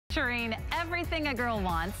Featuring everything a girl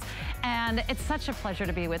wants, and it's such a pleasure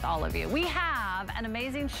to be with all of you. We have an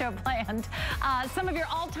amazing show planned. Some of your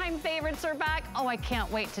all-time favorites are back. Oh, I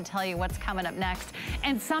can't wait to tell you what's coming up next.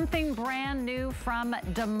 And something brand new from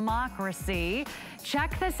Democracy.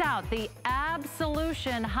 Check this out. The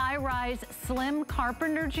Absolution High-Rise Slim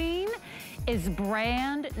Carpenter Jean is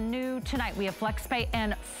brand new tonight. We have FlexPay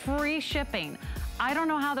and free shipping. I don't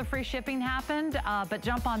know how the free shipping happened, but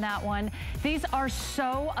jump on that one. These are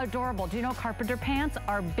so adorable. Do you know carpenter pants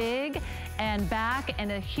are big and back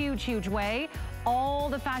in a huge, huge way? All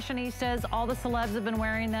the fashionistas, all the celebs have been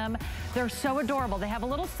wearing them. They're so adorable. They have a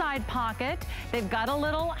little side pocket. They've got a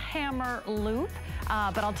little hammer loop.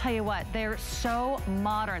 But I'll tell you what, they're so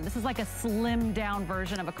modern. This is like a slimmed down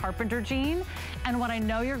version of a carpenter jean. And what I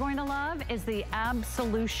know you're going to love is the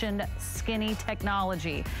Absolution skinny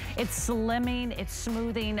technology. It's slimming, it's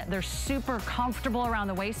smoothing. They're super comfortable around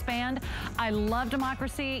the waistband. I love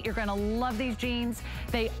Democracy. You're gonna love these jeans.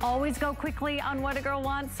 They always go quickly on What a Girl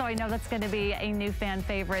Wants, so I know that's gonna be a new fan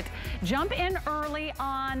favorite. Jump in early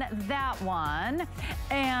on that one.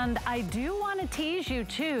 And I do wanna tease you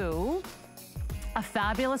too, a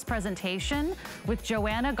fabulous presentation with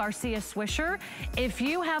Joanna Garcia Swisher. If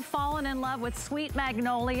you have fallen in love with Sweet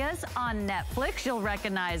Magnolias on Netflix, you'll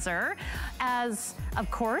recognize her as,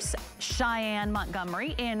 of course, Cheyenne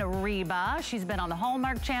Montgomery in Reba. She's been on the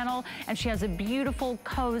Hallmark Channel, and she has a beautiful,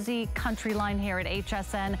 cozy country line here at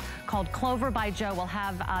HSN called Clover by Joe. We'll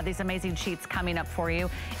have these amazing sheets coming up for you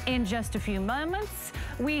in just a few moments.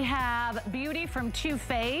 We have beauty from Too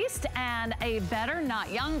Faced and a better,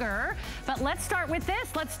 not younger. But let's start with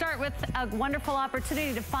this. Let's start with a wonderful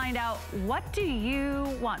opportunity to find out, what do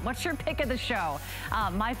you want? What's your pick of the show?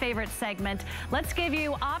 My favorite segment. Let's give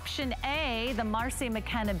you option A, the Marcy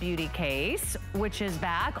McKenna beauty case, which is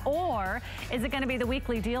back, or is it going to be the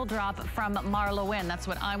weekly deal drop from Marla Wynn? That's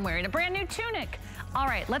what I'm wearing, a brand new tunic. All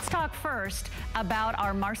right, let's talk first about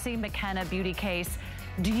our Marcy McKenna beauty case.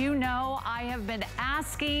 Do you know I have been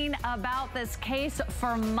asking about this case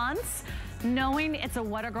for months, knowing it's a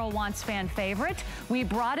What a Girl Wants fan favorite. We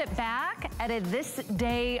brought it back at a this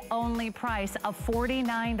day only price of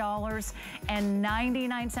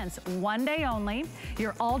 $49.99. One day only.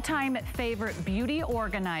 Your all-time favorite beauty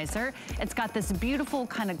organizer. It's got this beautiful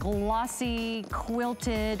kind of glossy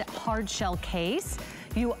quilted hard shell case.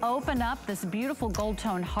 You open up this beautiful gold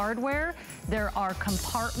tone hardware. There are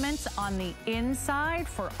compartments on the inside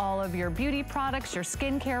for all of your beauty products, your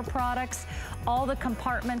skincare products. All the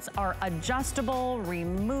compartments are adjustable,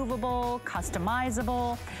 removable,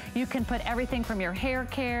 customizable. You can put everything from your hair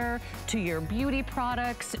care to your beauty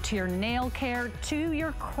products to your nail care to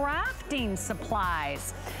your crafting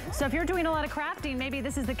supplies. So if you're doing a lot of crafting, maybe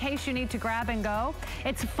this is the case you need to grab and go.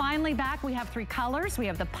 It's finally back. We have 3 colors. We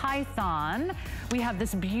have the python, we have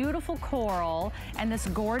this beautiful coral, and this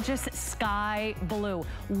gorgeous sky blue.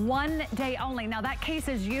 One day only. Now that case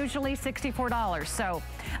is usually $64, so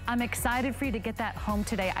I'm excited for you to get that home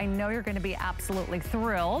today. I know you're going to be absolutely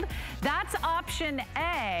thrilled. That's option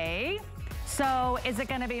A. So is it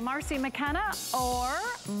going to be Marcy McKenna or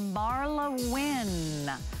Marla Wynn?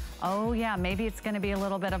 Oh yeah, maybe it's gonna be a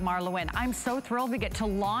little bit of Marla Wynn. I'm so thrilled we get to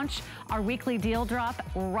launch our weekly deal drop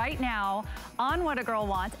right now on What a Girl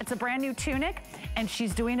Wants. It's a brand new tunic, and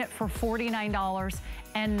she's doing it for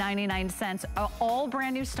 $49.99. All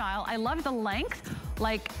brand new style. I love the length,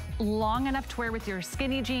 like long enough to wear with your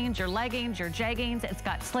skinny jeans, your leggings, your jeggings. It's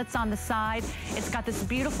got slits on the side. It's got this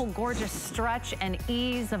beautiful, gorgeous stretch and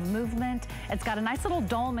ease of movement. It's got a nice little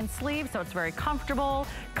dolman sleeve, so it's very comfortable,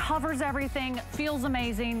 covers everything, feels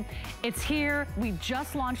amazing. It's here. We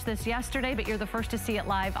just launched this yesterday, but you're the first to see it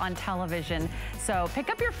live on television. So pick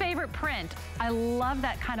up your favorite print. I love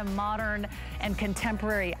that kind of modern and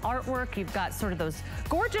contemporary artwork. You've got sort of those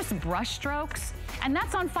gorgeous brush strokes, and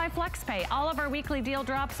that's on 5 FlexPay. All of our weekly deal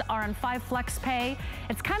drops are on 5 FlexPay.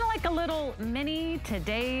 It's kind of like a little mini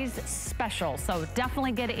today's special, so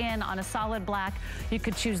definitely get in on a solid black. You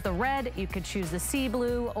could choose the red, you could choose the sea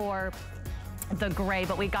blue, or the gray,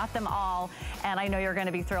 but we got them all, and I know you're going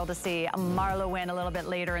to be thrilled to see Marla Wynn a little bit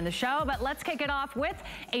later in the show. But let's kick it off with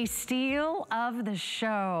a steal of the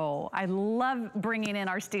show. I love bringing in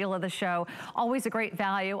our steal of the show. Always a great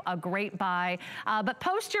value, a great buy. But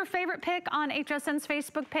post your favorite pick on HSN's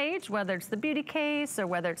Facebook page, whether it's the beauty case or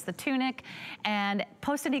whether it's the tunic, and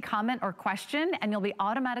post any comment or question, and you'll be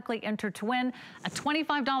automatically entered to win a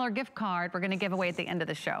 $25 gift card we're going to give away at the end of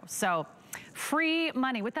the show. So free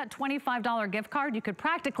money. With that $25 gift card, you could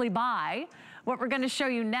practically buy what we're going to show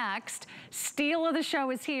you next. Steal of the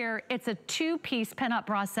show is here. It's a 2-piece pin-up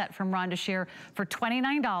bra set from Rhonda Shear for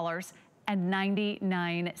 $29.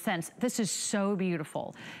 This is so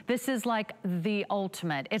beautiful. This is like the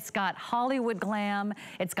ultimate. It's got Hollywood glam.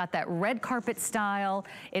 It's got that red carpet style.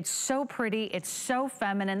 It's so pretty. It's so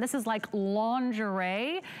feminine. This is like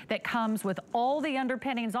lingerie that comes with all the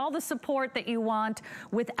underpinnings, all the support that you want,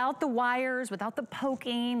 without the wires, without the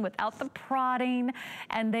poking, without the prodding,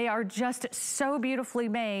 and they are just so beautifully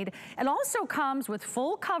made. It also comes with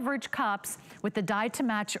full coverage cups with the dye to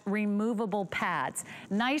match removable pads.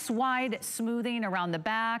 Nice wide smoothing around the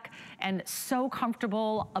back and so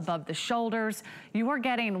comfortable above the shoulders. You are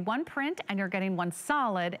getting one print and you're getting one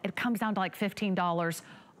solid. It comes down to like $15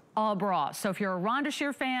 a bra. So if you're a Rhonda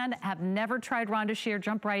Shear fan, have never tried Rhonda Shear,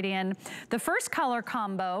 jump right in. The first color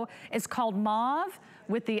combo is called Mauve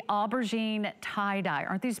with the aubergine tie-dye.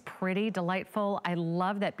 Aren't these pretty, delightful? I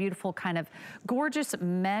love that beautiful kind of gorgeous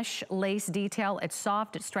mesh lace detail. It's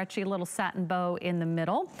soft, it's stretchy, little satin bow in the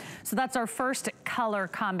middle. So that's our first color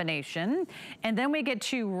combination. And then we get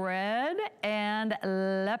to red and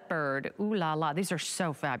leopard. Ooh la la, these are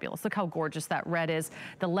so fabulous. Look how gorgeous that red is.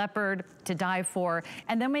 The leopard to die for.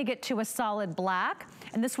 And then we get to a solid black.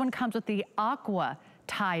 And this one comes with the aqua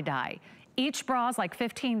tie-dye. Each bra is like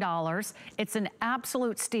 $15. It's an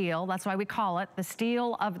absolute steal. That's why we call it the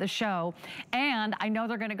steal of the show. And I know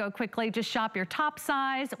they're gonna go quickly. Just shop your top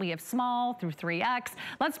size. We have small through 3X.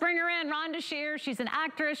 Let's bring her in, Rhonda Shear. She's an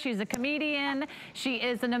actress, she's a comedian. She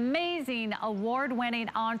is an amazing award-winning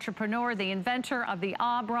entrepreneur, the inventor of the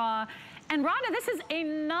bra. And Rhonda, this is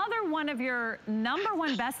another one of your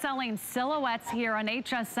 #1 best-selling silhouettes here on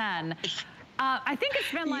HSN. I think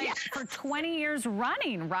it's been like for 20 years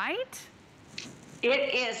running, right?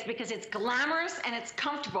 It is, because it's glamorous and it's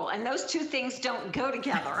comfortable, and those two things don't go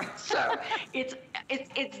together. So it's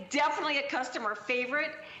definitely a customer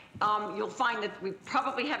favorite. You'll find that we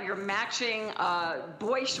probably have your matching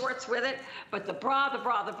boy shorts with it, but the bra.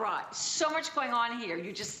 So much going on here.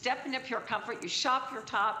 You just step into pure comfort. You shop your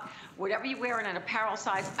top, whatever you wear in an apparel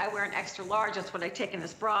size. I wear an extra large. That's what I take in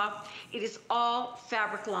this bra. It is all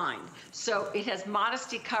fabric lined, so it has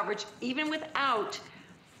modesty coverage even without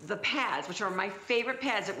the pads, which are my favorite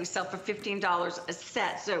pads that we sell for $15 a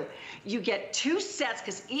set. So you get 2 sets,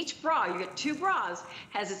 because each bra, you get 2 bras,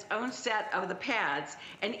 has its own set of the pads.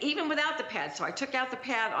 And even without the pads, so I took out the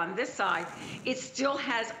pad on this side, it still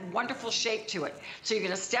has wonderful shape to it. So you're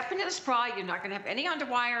gonna step into this bra, you're not gonna have any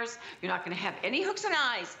underwires, you're not gonna have any hooks and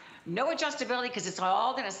eyes, no adjustability, because it's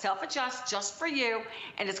all gonna self-adjust just for you,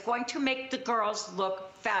 and it's going to make the girls look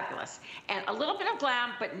fabulous. And a little bit of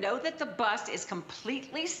glam, but know that the bust is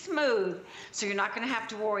completely smooth, so you're not gonna have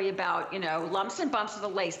to worry about, you know, lumps and bumps of the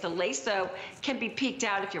lace. The lace, though, can be peeked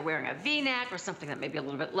out if you're wearing a V-neck or something that may be a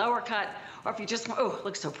little bit lower cut, or if you just, oh,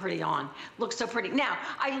 looks so pretty on. Looks so pretty. Now,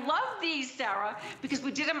 I love these, Sarah, because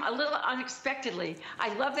we did them a little unexpectedly.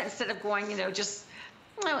 I love that instead of going, you know, just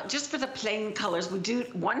for the plain colors, we do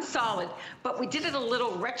one solid, but we did it a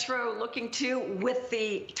little retro looking too with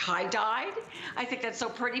the tie-dyed. I think that's so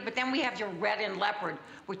pretty, but then we have your red and leopard,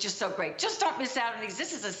 which is so great. Just don't miss out on these.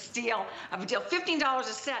 This is a steal of a deal. $15 a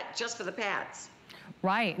set just for the pads.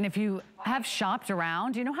 Right, and if you have shopped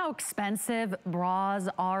around, you know how expensive bras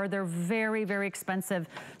are. They're very, very expensive.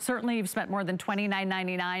 Certainly you've spent more than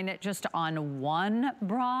 $29.99 just on one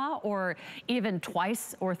bra, or even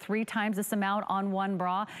twice or 3 times this amount on one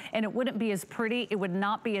bra, and it wouldn't be as pretty, it would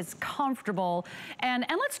not be as comfortable. And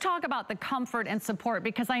let's talk about the comfort and support,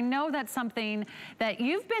 because I know that's something that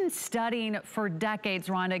you've been studying for decades,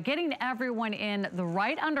 Rhonda, getting everyone in the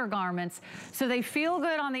right undergarments so they feel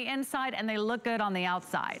good on the inside and they look good on the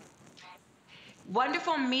outside.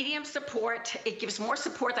 Wonderful medium support. It gives more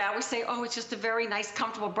support. I always say, oh, it's just a very nice,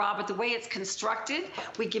 comfortable bra, but the way it's constructed,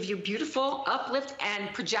 we give you beautiful uplift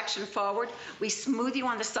and projection forward. We smooth you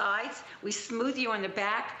on the sides. We smooth you on the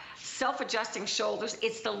back, self-adjusting shoulders.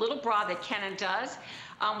 It's the little bra that can and does.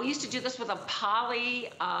 We used to do this with a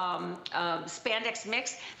poly spandex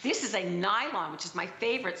mix. This is a nylon, which is my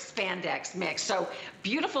favorite spandex mix. So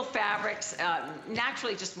beautiful fabrics,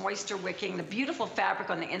 naturally just moisture wicking, the beautiful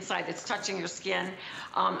fabric on the inside that's touching your skin.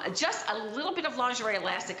 Just a little bit of lingerie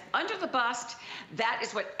elastic under the bust. That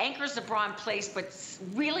is what anchors the bra in place, but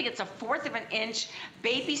really it's a 1/4 of an inch,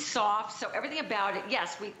 baby soft. So everything about it,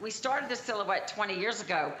 yes, we started this silhouette 20 years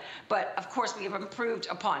ago, but of course we have improved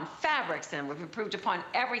upon fabrics and we've improved upon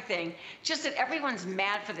everything, just that everyone's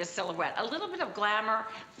mad for this silhouette. A little bit of glamour,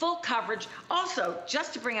 full coverage. Also,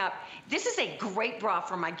 just to bring up, this is a great bra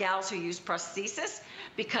for my gals who use prosthesis,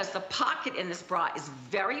 because the pocket in this bra is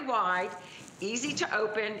very wide. easy to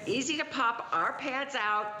open, easy to pop our pads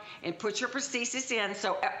out and put your prosthesis in.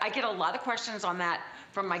 So I get a lot of questions on that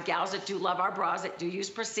from my gals that do love our bras, that do use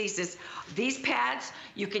prosthesis. These pads,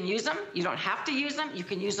 you can use them. You don't have to use them. You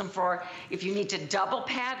can use them for if you need to double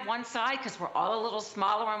pad one side, because we're all a little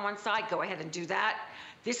smaller on one side, go ahead and do that.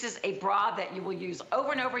 This is a bra that you will use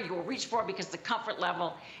over and over. You will reach for because the comfort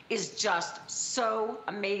level is just so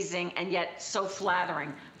amazing and yet so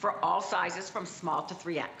flattering for all sizes from small to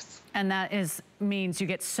 3X. And that means you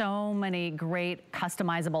get so many great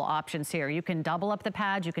customizable options here. You can double up the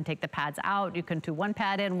pads, you can take the pads out, you can do one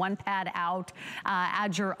pad in, one pad out,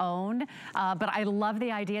 add your own. But I love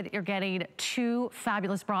the idea that you're getting 2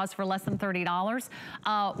 fabulous bras for less than $30.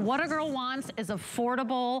 What a girl wants is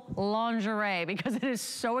affordable lingerie, because it is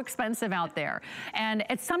so expensive out there. And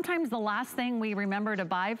it's sometimes the last thing we remember to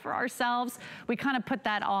buy for ourselves. We kind of put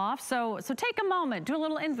that off. So take a moment, do a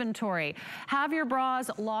little inventory. Have your bras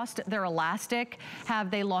lost their elastic?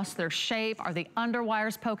 Have they lost their shape? Are the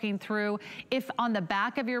underwires poking through? If on the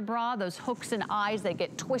back of your bra, those hooks and eyes, they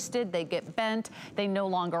get twisted, they get bent, they no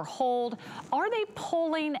longer hold. Are they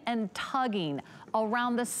pulling and tugging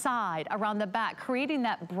around the side, around the back, creating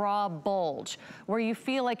that bra bulge where you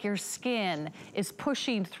feel like your skin is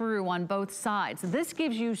pushing through on both sides? This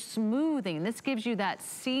gives you smoothing. This gives you that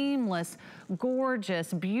seamless,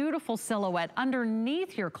 gorgeous, beautiful silhouette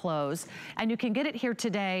underneath your clothes. And you can get it here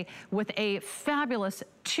today with a fabulous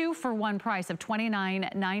 2-for-1 price of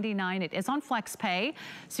 $29.99. It is on FlexPay,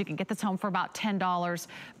 so you can get this home for about $10.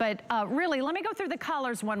 But really, let me go through the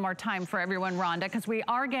colors one more time for everyone, Rhonda, because we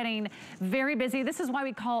are getting very busy. This is why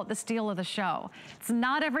we call it the steal of the show. It's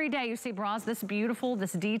not every day you see bras this beautiful,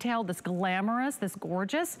 this detailed, this glamorous, this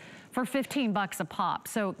gorgeous for 15 bucks a pop.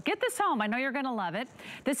 So get this home. I know you're gonna love it.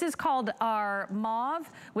 This is called our mauve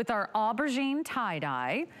with our aubergine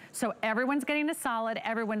tie-dye. So everyone's getting a solid,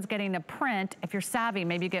 everyone's getting a print. If you're savvy,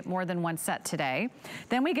 maybe you get more than one set today.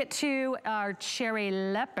 Then we get to our cherry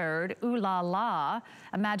leopard, ooh la la.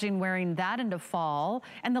 Imagine wearing that into fall.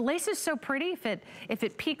 And the lace is so pretty. If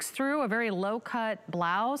it peeks through a very low-cut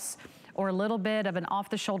blouse or a little bit of an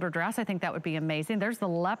off-the-shoulder dress, I think that would be amazing. There's the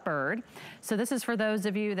leopard. So this is for those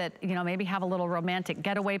of you that, you know, maybe have a little romantic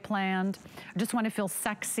getaway planned, or just want to feel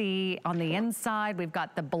sexy on the inside. We've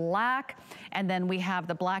got the black, and then we have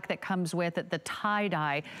the black that comes with it, the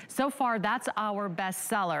tie-dye. So far, that's our best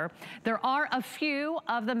seller. There are a few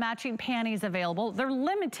of the matching panties available. They're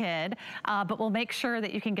limited, but we'll make sure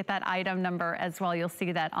that you can get that item number as well. You'll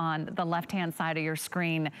see that on the left-hand side of your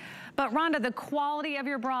screen. But Rhonda, the quality of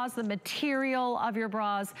your bras, the material of your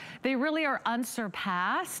bras, they really are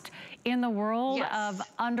unsurpassed in the world of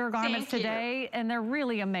undergarments today, and they're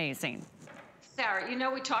really amazing. Sarah, you know,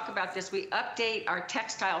 we talk about this. We update our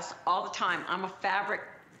textiles all the time. I'm a fabric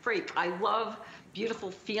freak. I love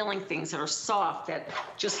beautiful feeling things that are soft, that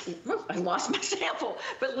just, I lost my sample,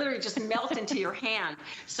 but literally just melt into your hand.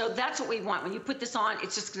 So that's what we want. When you put this on,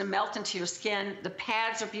 it's just gonna melt into your skin. The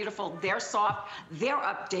pads are beautiful, they're soft, they're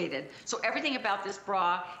updated. So everything about this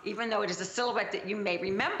bra, even though it is a silhouette that you may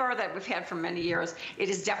remember that we've had for many years, it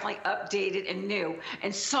is definitely updated and new,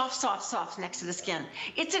 and soft, soft, soft next to the skin.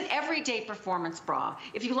 It's an everyday performance bra.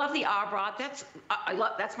 If you love the R bra, that's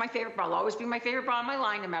my favorite bra. It'll always be my favorite bra in my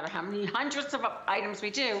line, no matter how many hundreds of items we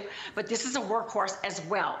do, but this is a workhorse as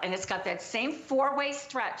well. And it's got that same 4-way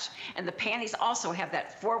stretch, and the panties also have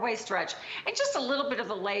that 4-way stretch, and just a little bit of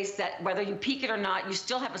the lace that whether you peek it or not, you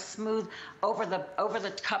still have a smooth over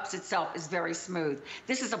the cups itself is very smooth.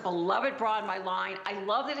 This is a beloved bra in my line. I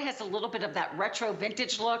love that it has a little bit of that retro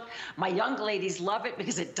vintage look. My young ladies love it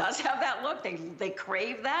because it does have that look. They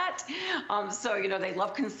crave that. So, you know, they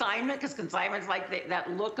love consignment because consignment's like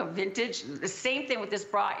that look of vintage. The same thing with this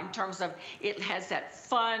bra in terms of it has that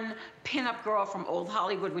fun pinup girl from old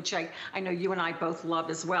Hollywood, which I know you and I both love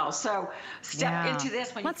as well. So step into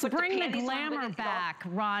this when you put the panties on. Let's bring the glamour back,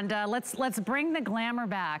 Rhonda. Let's bring the glamour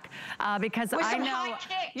back because I know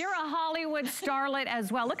you're a Hollywood starlet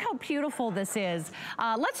as well. Look how beautiful this is.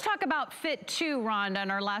 Let's talk about fit too, Rhonda, in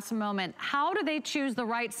our last moment. How do they choose the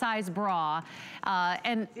right size bra?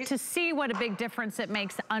 And to see what a big difference it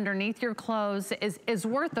makes underneath your clothes is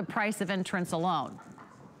worth the price of entrance alone.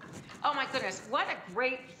 Oh my goodness, what a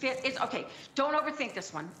great fit. Okay, don't overthink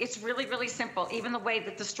this one. It's really, really simple. Even the way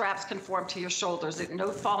that the straps conform to your shoulders, no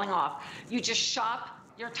falling off. You just shop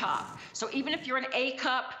your top. So even if you're an A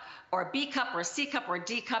cup, or a B cup, or a C cup, or a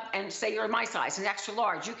D cup, and say you're my size, an extra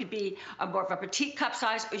large, you could be more of a petite cup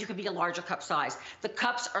size, or you could be a larger cup size. The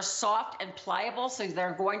cups are soft and pliable, so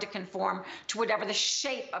they're going to conform to whatever the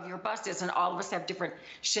shape of your bust is, and all of us have different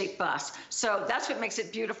shaped busts. So that's what makes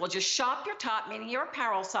it beautiful. Just shop your top, meaning your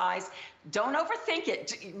apparel size, Don't overthink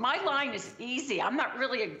it. My line is easy. I'm not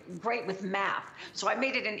really great with math, so I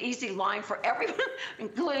made it an easy line for everyone,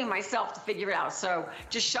 including myself, to figure it out. So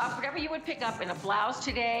just shop whatever you would pick up in a blouse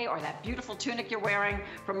today, or that beautiful tunic you're wearing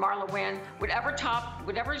from Marla Wynn, whatever top,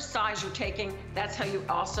 whatever size you're taking, that's how you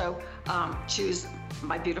also choose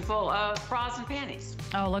my beautiful bras and panties.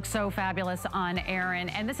 Oh, looks so fabulous on Erin.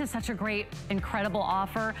 And this is such a great, incredible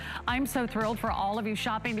offer. I'm so thrilled for all of you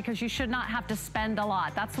shopping because you should not have to spend a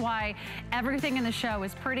lot. That's why everything in the show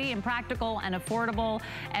is pretty and practical and affordable.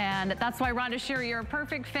 And that's why, Rhonda Shear, you're a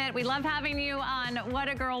perfect fit. We love having you on What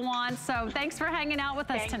a Girl Wants. So thanks for hanging out with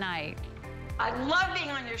us tonight. I love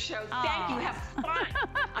being on your show. Thank you. Have fun.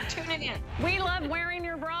 I'm tuning in. We love wearing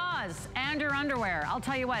your bras and your underwear. I'll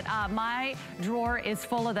tell you what, my drawer is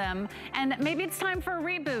full of them. And maybe it's time for a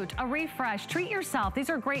reboot, a refresh. Treat yourself.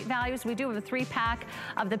 These are great values. We do have a 3-pack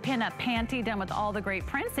of the pinup panty done with all the great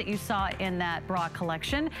prints that you saw in that bra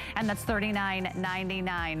collection. And that's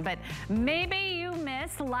 $39.99. But maybe you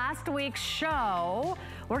missed last week's show.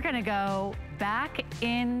 We're going to go back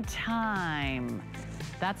in time.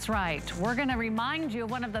 That's right. We're going to remind you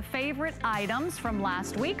of one of the favorite items from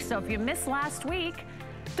last week. So if you missed last week,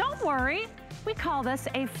 don't worry. We call this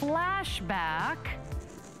a flashback.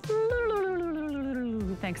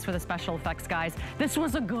 Thanks for the special effects, guys. This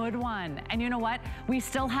was a good one. And you know what? We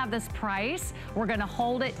still have this price. We're gonna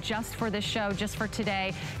hold it just for this show, just for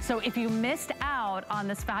today. So if you missed out on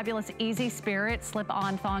this fabulous Easy Spirit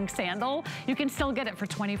slip-on thong sandal, you can still get it for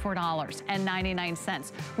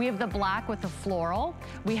 $24.99. We have the black with the floral.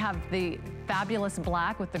 We have the fabulous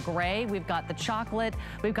black with the gray. We've got the chocolate.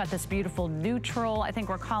 We've got this beautiful neutral. I think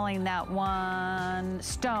we're calling that one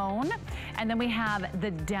stone. And then we have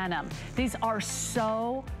the denim. These are so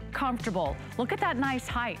comfortable. Look at that nice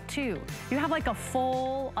height too. You have like a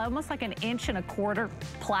full, almost like an 1.25 inch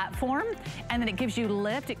platform, and then it gives you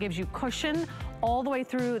lift, it gives you cushion all the way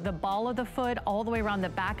through the ball of the foot, all the way around the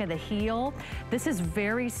back of the heel. This is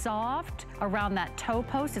very soft around that toe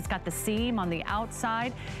post. It's got the seam on the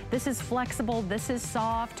outside. This is flexible, this is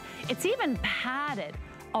soft. It's even padded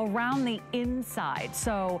around the inside.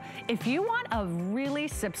 So if you want a really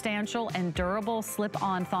substantial and durable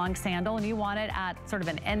slip-on thong sandal and you want it at sort of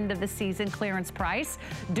an end of the season clearance price,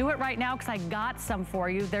 do it right now because I got some for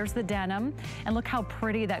you. There's the denim, and look how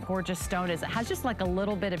pretty that gorgeous stone is. It has just like a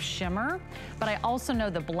little bit of shimmer, but I also know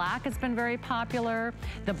the black has been very popular,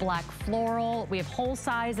 the black floral. We have whole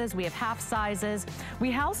sizes, we have half sizes.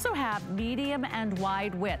 We also have medium and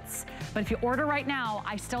wide widths, but if you order right now,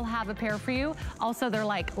 I still have a pair for you. Also, they're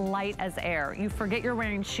like light as air. You forget you're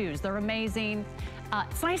wearing shoes. They're amazing.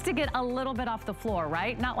 It's nice to get a little bit off the floor,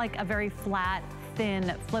 right? Not like a very flat,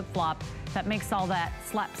 thin flip-flop that makes all that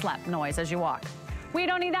slap, slap noise as you walk. We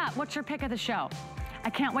don't need that. What's your pick of the show?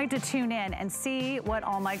 I can't wait to tune in and see what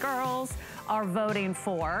all my girls are voting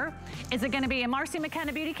for. Is it gonna be a Marcy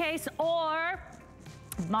McKenna beauty case or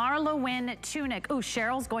Marla Wynn tunic? Ooh,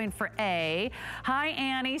 Cheryl's going for A. Hi,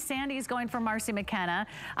 Annie. Sandy's going for Marcy McKenna.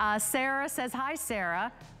 Sarah says, hi,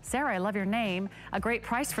 Sarah. Sarah, I love your name. A great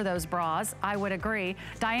price for those bras. I would agree.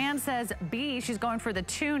 Diane says B. She's going for the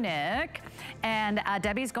tunic. And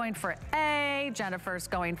Debbie's going for A. Jennifer's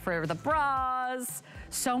going for the bras.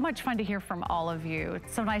 So much fun to hear from all of you.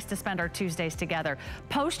 It's so nice to spend our Tuesdays together.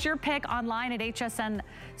 Post your pick online at HSN's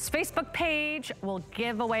Facebook page. We'll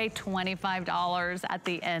give away $25 at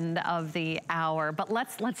the end of the hour. But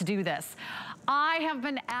let's do this. I have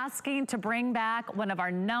been asking to bring back one of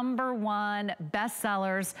our #1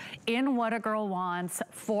 bestsellers in What a Girl Wants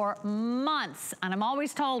for months. And I'm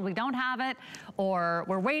always told we don't have it, or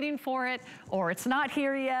we're waiting for it, or it's not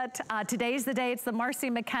here yet. Today's the day. It's the Marcy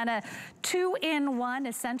McKenna 2-in-1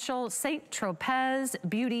 Essential St. Tropez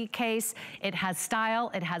Beauty Case. It has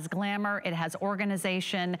style, it has glamour, it has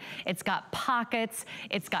organization, it's got pockets,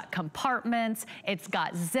 it's got compartments, it's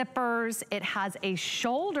got zippers, it has a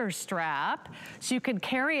shoulder strap, so you can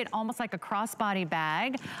carry it almost like a crossbody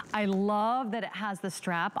bag. I love that it has the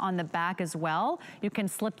strap on the back as well. You can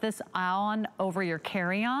slip this on over your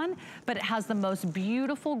carry-on, but it has the most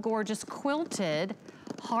beautiful, gorgeous quilted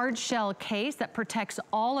hard shell case that protects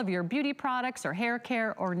all of your beauty products or hair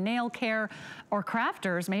care or nail care or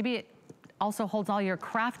crafters. Maybe it also holds all your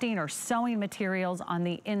crafting or sewing materials on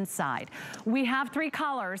the inside. We have 3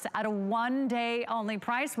 colors at a 1-day only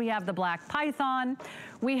price. We have the black python.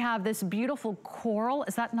 We have this beautiful coral.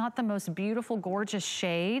 Is that not the most beautiful, gorgeous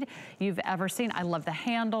shade you've ever seen? I love the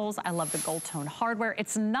handles. I love the gold tone hardware.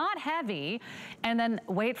 It's not heavy. And then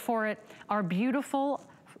wait for it, our beautiful,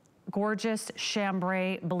 gorgeous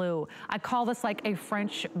chambray blue. I call this like a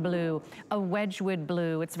French blue, a Wedgwood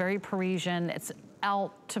blue. It's very Parisian. It's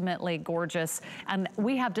ultimately gorgeous. And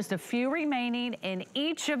we have just a few remaining in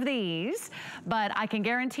each of these, but I can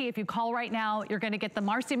guarantee if you call right now, you're gonna get the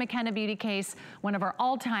Marcy McKenna Beauty Case, one of our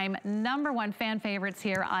all-time #1 fan favorites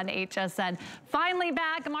here on HSN. Finally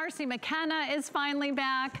back, Marcy McKenna is finally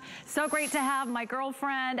back. So great to have my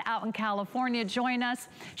girlfriend out in California join us.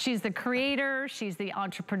 She's the creator, she's the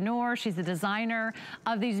entrepreneur, she's the designer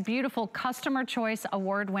of these beautiful customer choice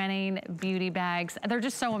award-winning beauty bags. They're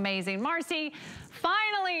just so amazing. Marcy,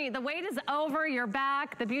 finally, the wait is over, you're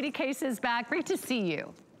back, the beauty case is back. Great to see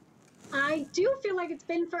you. I do feel like it's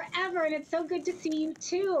been forever, and it's so good to see you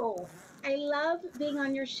too. I love being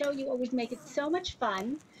on your show. You always make it so much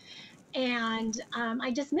fun. And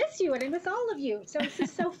I just miss you, and I miss all of you. So it's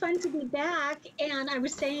just so fun to be back. And I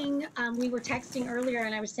was saying, we were texting earlier,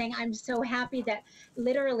 and I was saying I'm so happy that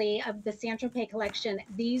literally of the Saint-Tropez collection,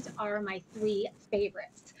 these are my 3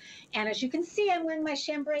 favorites. And as you can see, I'm wearing my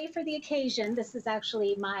chambray for the occasion. This is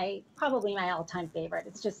actually probably my all-time favorite.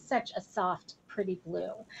 It's just such a soft, pretty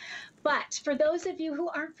blue. But for those of you who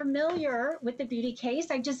aren't familiar with the beauty case,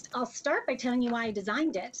 I'll start by telling you why I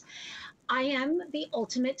designed it. I am the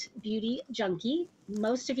ultimate beauty junkie.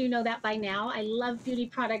 Most of you know that by now. I love beauty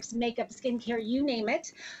products, makeup, skincare, you name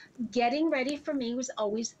it. Getting ready for me was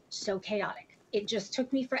always so chaotic. It just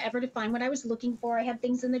took me forever to find what I was looking for. I had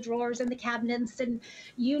things in the drawers and the cabinets and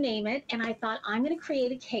you name it. And I thought, I'm going to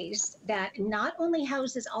create a case that not only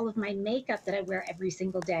houses all of my makeup that I wear every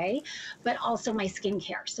single day, but also my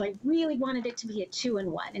skincare. So I really wanted it to be a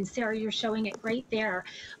 2-in-1. And Sarah, you're showing it right there.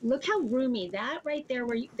 Look how roomy that right there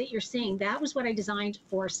that you're seeing. That was what I designed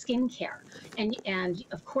for skincare. And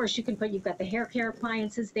of course you've got the hair care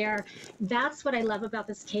appliances there. That's what I love about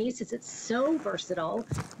this case is it's so versatile.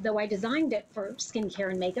 Though I designed it for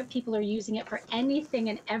skincare and makeup, people are using it for anything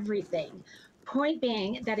and everything. Point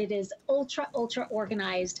being that it is ultra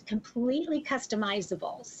organized, completely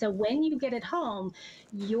customizable. So when you get it home,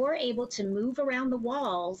 you're able to move around the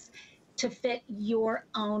walls to fit your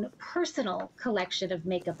own personal collection of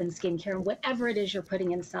makeup and skincare, whatever it is you're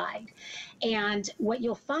putting inside. And what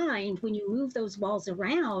you'll find when you move those walls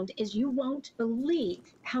around is you won't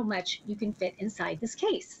believe how much you can fit inside this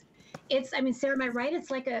case. Sarah, am I right?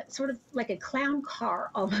 It's like a sort of like a clown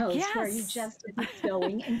car almost, yes, where you just keep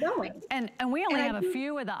going and going. And we only have a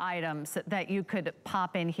few of the items that you could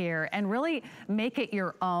pop in here and really make it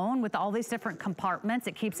your own with all these different compartments.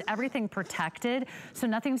 It keeps everything protected, so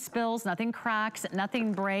nothing spills, nothing cracks,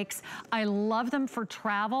 nothing breaks. I love them for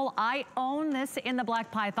travel. I own this in the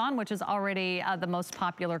Black Python, which is already the most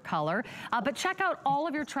popular color. But check out all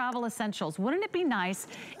of your travel essentials. Wouldn't it be nice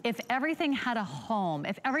if everything had a home,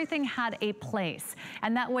 if everything had a place?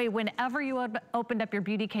 And that way, whenever you opened up your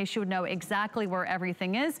beauty case, you would know exactly where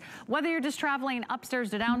everything is. Whether you're just traveling upstairs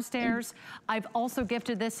to downstairs, I've also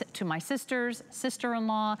gifted this to my sisters,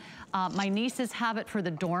 sister-in-law. My nieces have it for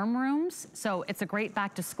the dorm rooms. So it's a great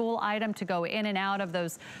back to school item to go in and out of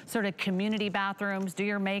those sort of community bathrooms, do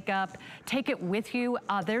your makeup, take it with you.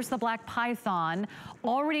 There's the Black Python.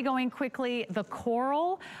 Already going quickly, the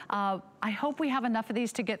coral. I hope we have enough of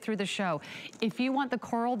these to get through the show. If you want the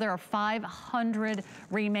coral, there are 500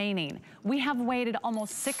 remaining. We have waited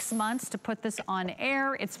almost 6 months to put this on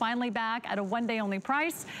air. It's finally back at a 1-day only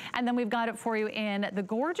price. And then we've got it for you in the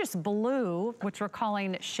gorgeous blue, which we're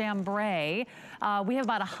calling chambray. We have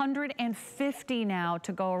about 150 now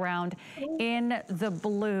to go around in the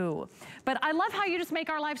blue. But I love how you just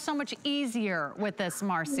make our life so much easier with this,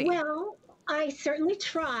 Marcy. Well, I certainly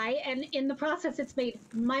try, and in the process, it's made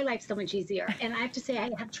my life so much easier. And I have to say, I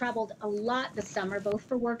have traveled a lot this summer, both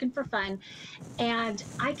for work and for fun, and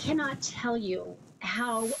I cannot tell you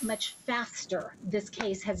how much faster this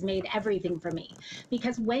case has made everything for me.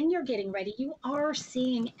 Because when you're getting ready, you are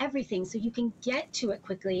seeing everything, so you can get to it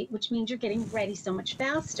quickly, which means you're getting ready so much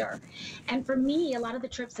faster. And for me, a lot of the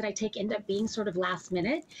trips that I take end up being sort of last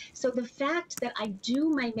minute. So the fact that I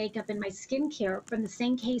do my makeup and my skincare from the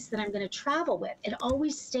same case that I'm going to travel with, it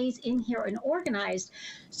always stays in here and organized.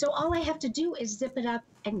 So all I have to do is zip it up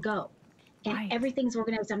and go. And everything's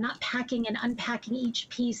organized. I'm not packing and unpacking each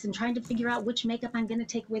piece and trying to figure out which makeup I'm going to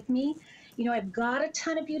take with me. You know, I've got a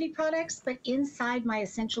ton of beauty products, but inside my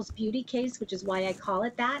essentials beauty case, which is why I call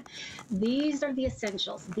it that, these are the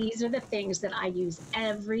essentials. These are the things that I use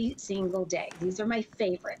every single day. These are my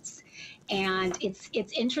favorites. And it's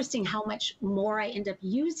interesting how much more I end up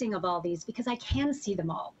using of all these because I can see them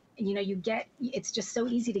all. You know, it's just so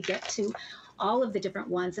easy to get to all of the different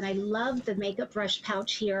ones. And I love the makeup brush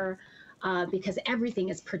pouch here. Because everything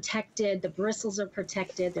is protected. The bristles are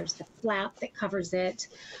protected. There's the flap that covers it.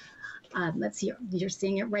 Let's see, you're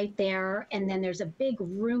seeing it right there. And then there's a big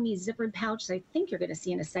roomy zippered pouch that I think you're going to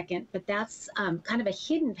see in a second, but that's kind of a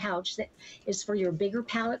hidden pouch that is for your bigger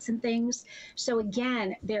palettes and things. So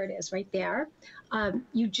again, there it is right there.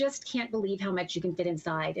 You just can't believe how much you can fit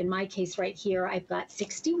inside. In my case right here, I've got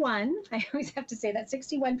 61. I always have to say that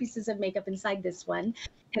 61 pieces of makeup inside this one.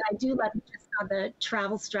 And I do love just the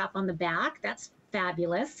travel strap on the back. That's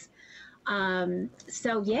fabulous.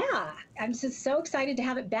 So yeah, I'm just so excited to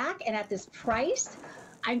have it back. And at this price,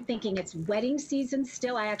 I'm thinking it's wedding season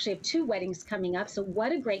still. I actually have 2 weddings coming up. So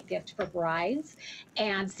what a great gift for brides.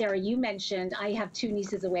 And Sarah, you mentioned I have 2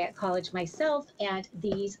 nieces away at college myself, and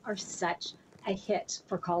these are such a hit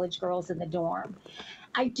for college girls in the dorm.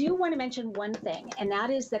 I do want to mention one thing, and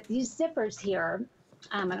that is that these zippers here,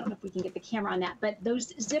 I don't know if we can get the camera on that, but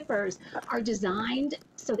those zippers are designed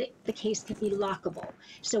so that the case can be lockable.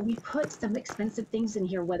 So we put some expensive things in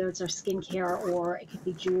here, whether it's our skincare or it could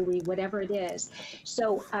be jewelry, whatever it is.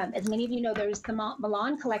 So as many of you know, there's the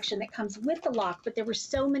Milan collection that comes with the lock, but there were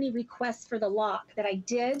so many requests for the lock that I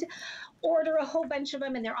did order a whole bunch of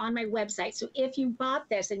them, and they're on my website. So if you bought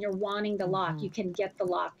this and you're wanting the lock, you can get the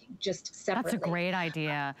lock just separately. That's a great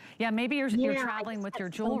idea. Yeah, maybe you're traveling with your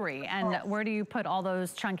jewelry, and where do you put all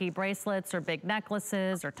those chunky bracelets or big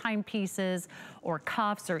necklaces or timepieces or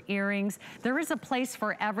cuffs or earrings? There is a place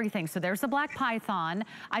for everything. So there's the Black Python.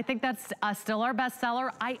 I think that's still our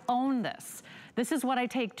bestseller. I own this. This is what I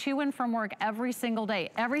take to and from work every single day.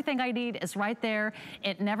 Everything I need is right there.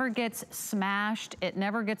 It never gets smashed. It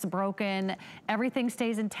never gets broken. Everything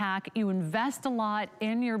stays intact. You invest a lot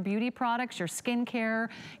in your beauty products, your skincare,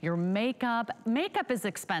 your makeup. Makeup is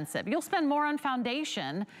expensive. You'll spend more on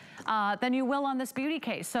foundation than you will on this beauty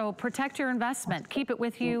case. So protect your investment. Keep it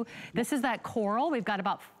with you. This is that coral. We've got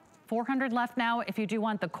about 400 left now if you do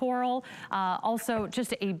want the coral. Also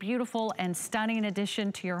just a beautiful and stunning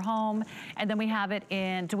addition to your home. And then we have it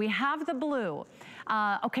in, do we have the blue?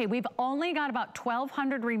 Okay, we've only got about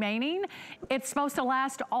 1,200 remaining. It's supposed to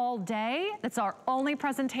last all day. That's our only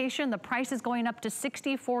presentation. The price is going up to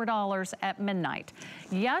 $64 at midnight.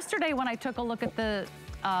 Yesterday when I took a look at the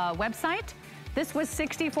website, this was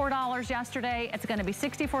 $64 yesterday. It's gonna be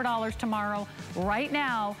 $64 tomorrow. Right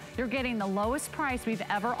now, you're getting the lowest price we've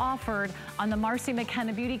ever offered on the Marcy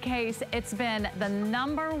McKenna Beauty Case. It's been the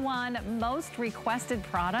 #1 most requested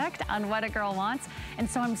product on What a Girl Wants. And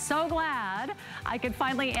so I'm so glad I could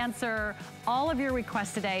finally answer all of your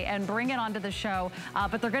requests today and bring it onto the show.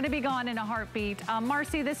 But they're gonna be gone in a heartbeat.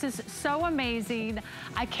 Marcy, this is so amazing.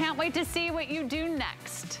 I can't wait to see what you do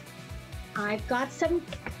next. I've got some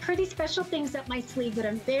pretty special things up my sleeve that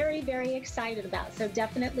I'm very, very excited about. So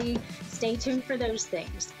definitely stay tuned for those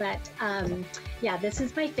things. But yeah, this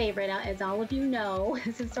is my favorite. As all of you know,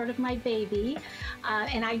 this is sort of my baby.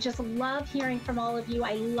 And I just love hearing from all of you.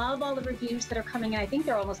 I love all the reviews that are coming in. I think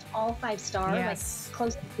they're almost all 5-star, yes. Like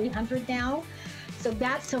close to 300 now. So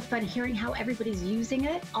that's so fun hearing how everybody's using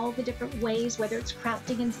it, all the different ways, whether it's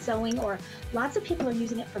crafting and sewing, or lots of people are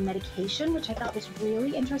using it for medication, which I thought was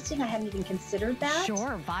really interesting. I hadn't even considered that.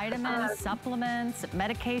 Sure, vitamins, supplements,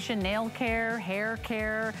 medication, nail care, hair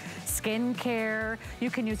care, skin care.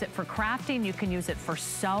 You can use it for crafting. You can use it for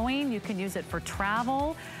sewing. You can use it for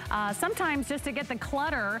travel. Sometimes just to get the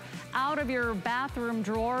clutter out of your bathroom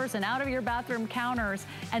drawers and out of your bathroom counters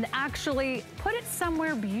and actually put it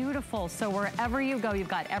somewhere beautiful. So wherever you go, you've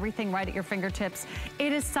got everything right at your fingertips.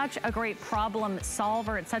 It is such a great problem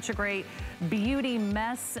solver. It's such a great beauty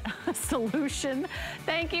mess solution.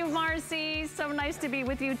 Thank you, Marcy. So nice to be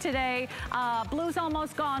with you today. Blue's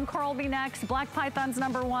almost gone. Coral be next. Black Python's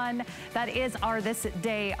 #1. That is our this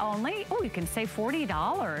day only. Oh, you can save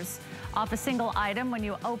 $40 off a single item when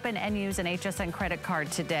you open and use an HSN credit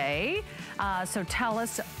card today. So tell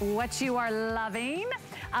us what you are loving.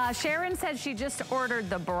 Sharon says she just ordered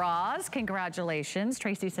the bras. Congratulations.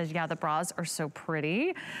 Tracy says, yeah, the bras are so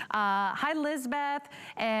pretty. Hi, Lizbeth.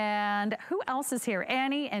 And who else is here?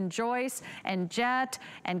 Annie and Joyce and Jet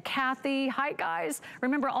and Kathy. Hi, guys.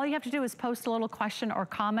 Remember, all you have to do is post a little question or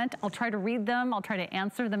comment. I'll try to read them. I'll try to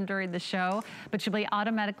answer them during the show, but you'll be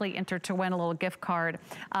automatically entered to win a little gift card.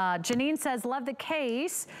 Janine says, love the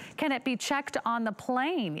case. Can it be checked on the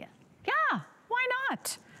plane? Yeah, why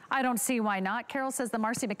not? I don't see why not. Carol says the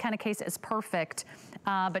Marcy McKenna case is perfect,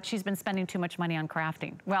 but she's been spending too much money on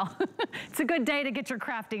crafting. Well, it's a good day to get your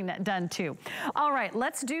crafting done too. All right,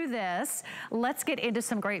 let's do this. Let's get into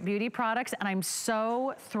some great beauty products, and I'm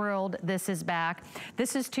so thrilled this is back.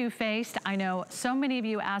 This is Too Faced. I know so many of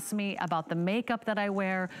you ask me about the makeup that I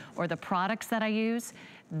wear or the products that I use.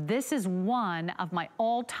 This is one of my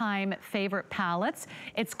all-time favorite palettes.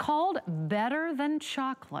 It's called Better Than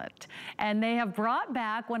Chocolate. And they have brought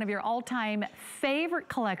back one of your all-time favorite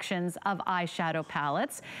collections of eyeshadow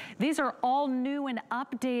palettes. These are all new and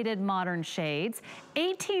updated modern shades.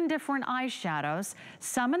 18 different eyeshadows,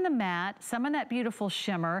 some in the matte, some in that beautiful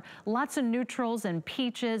shimmer, lots of neutrals and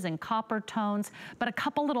peaches and copper tones, but a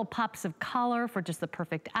couple little pops of color for just the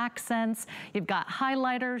perfect accents. You've got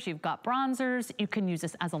highlighters, you've got bronzers. You can use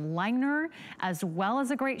this as a liner as well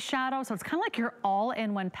as a great shadow. So it's kind of like your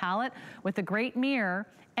all-in-one palette with a great mirror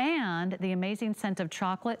and the amazing scent of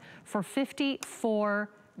chocolate for $54.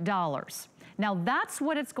 Now that's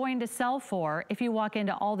what it's going to sell for if you walk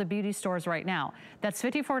into all the beauty stores right now. That's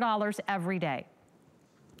 $54 every day.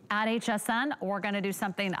 At HSN, we're gonna do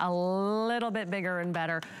something a little bit bigger and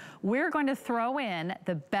better. We're going to throw in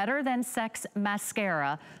the Better Than Sex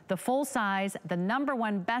Mascara, the full size, the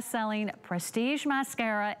 #1 best-selling prestige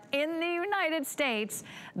mascara in the United States.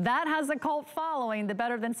 That has a cult following, the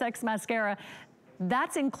Better Than Sex Mascara.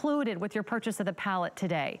 That's included with your purchase of the palette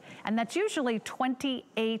today. And that's usually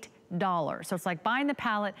 $28. So it's like buying the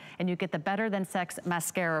palette and you get the Better Than Sex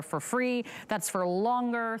mascara for free. That's for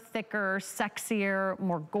longer, thicker, sexier,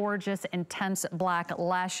 more gorgeous, intense black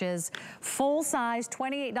lashes. Full size,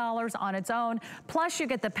 $28 on its own. Plus you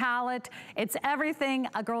get the palette. It's everything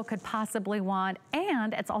a girl could possibly want.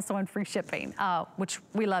 And it's also on free shipping, which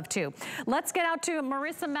we love too. Let's get out to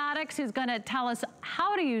Marissa Maddox, who's gonna tell us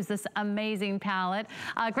how to use this amazing palette.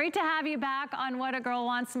 Great to have you back on What a Girl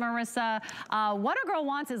Wants, Marissa. What a Girl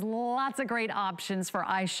Wants is lots of great options for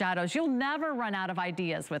eyeshadows. You'll never run out of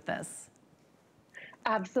ideas with this.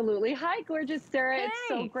 Absolutely. Hi, gorgeous Sarah. Hey. It's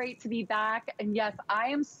so great to be back. And yes, I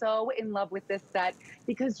am so in love with this set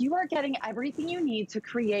because you are getting everything you need to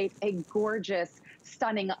create a gorgeous,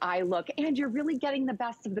 stunning eye look. And you're really getting the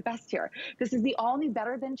best of the best here. This is the all-new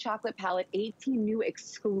Better Than Chocolate palette, 18 new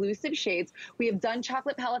exclusive shades. We have done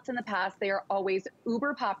chocolate palettes in the past. They are always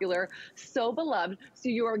uber popular, so beloved. So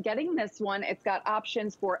you are getting this one. It's got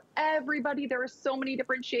options for everybody. There are so many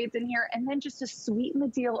different shades in here. And then just to sweeten the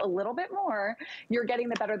deal a little bit more, you're getting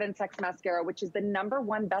the Better Than Sex Mascara, which is the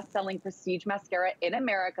 #1 best-selling prestige mascara in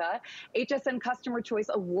America. HSN Customer Choice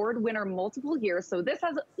Award winner multiple years. So this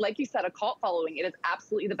has, like you said, a cult following. It is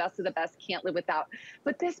absolutely the best of the best, can't live without.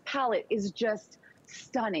 But this palette is just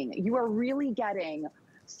stunning. You are really getting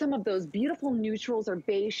some of those beautiful neutrals or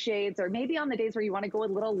beige shades, or maybe on the days where you want to go a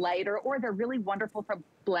little lighter, or they're really wonderful for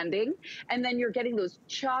blending. And then you're getting those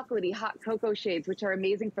chocolatey hot cocoa shades, which are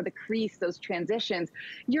amazing for the crease, those transitions.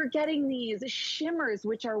 You're getting these shimmers,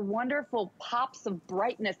 which are wonderful pops of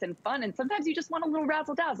brightness and fun. And sometimes you just want a little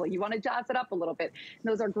razzle dazzle. You want to jazz it up a little bit.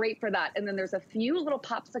 And those are great for that. And then there's a few little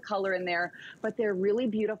pops of color in there, but they're really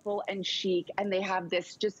beautiful and chic. And they have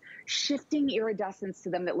this just shifting iridescence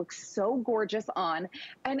to them that looks so gorgeous on.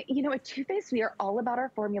 And you know, at Too Faced, we are all about our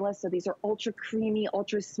formula. So these are ultra creamy,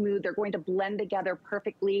 ultra smooth. They're going to blend together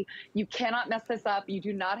perfectly. You cannot mess this up. You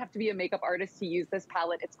do not have to be a makeup artist to use this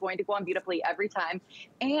palette. It's going to go on beautifully every time.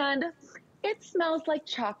 And it smells like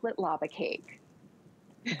chocolate lava cake.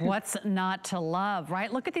 What's not to love,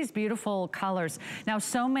 right? Look at these beautiful colors. Now,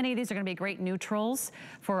 so many of these are gonna be great neutrals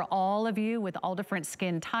for all of you with all different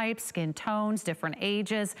skin types, skin tones, different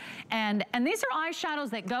ages. And these are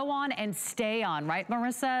eyeshadows that go on and stay on, right,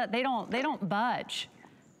 Marissa? They don't budge.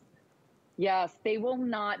 Yes, they will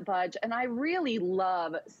not budge. And I really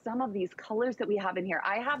love some of these colors that we have in here.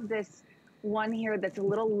 I have this one here that's a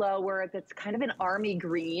little lower, that's kind of an army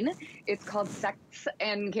green. It's called Sex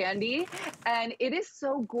and Candy. And it is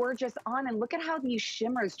so gorgeous on. And look at how these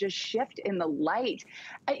shimmers just shift in the light.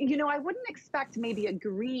 You know, I wouldn't expect maybe a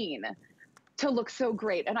green to look so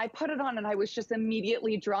great. And I put it on and I was just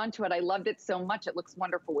immediately drawn to it. I loved it so much. It looks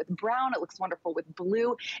wonderful with brown. It looks wonderful with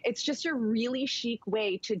blue. It's just a really chic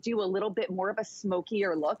way to do a little bit more of a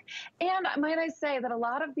smokier look. And might I say that a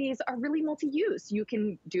lot of these are really multi-use. You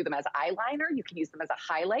can do them as eyeliner. You can use them as a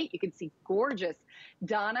highlight. You can see gorgeous.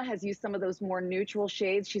 Donna has used some of those more neutral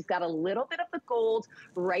shades. She's got a little bit of the gold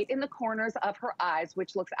right in the corners of her eyes,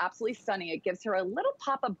 which looks absolutely stunning. It gives her a little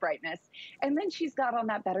pop of brightness. And then she's got on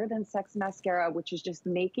that Better Than Sex mascara, which is just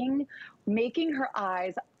making her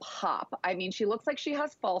eyes pop. I mean, she looks like she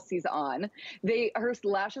has falsies on. Her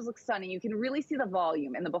lashes look stunning. You can really see the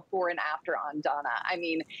volume in the before and after on Donna. I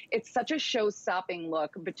mean, it's such a show-stopping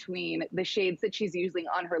look between the shades that she's using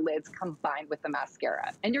on her lids combined with the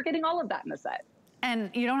mascara. And you're getting all of that in the set.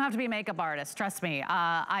 And you don't have to be a makeup artist, trust me.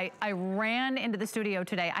 I ran into the studio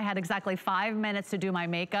today. I had exactly 5 minutes to do my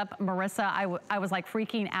makeup. Marissa, I was like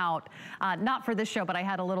freaking out. Not for this show, but I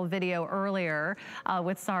had a little video earlier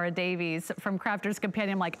with Sarah Davies from Crafter's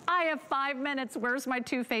Companion. I'm like, I have 5 minutes, where's my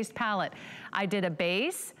Too Faced palette? I did a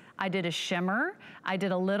base, I did a shimmer, I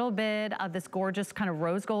did a little bit of this gorgeous kind of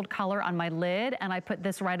rose gold color on my lid, and I put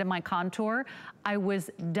this right in my contour. I was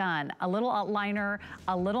done. A little outliner,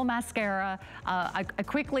 a little mascara. I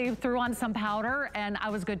quickly threw on some powder and I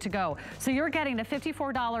was good to go. So you're getting a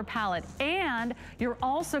 $54 palette, and you're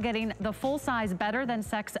also getting the full size Better Than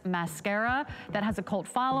Sex mascara that has a cult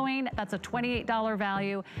following. That's a $28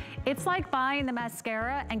 value. It's like buying the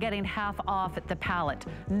mascara and getting half off the palette.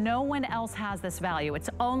 No one else has this value. It's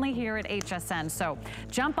only here at HSN. So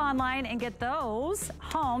jump online and get those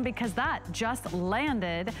home, because that just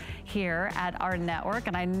landed here at our network.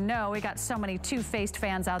 And I know we got so many Too Faced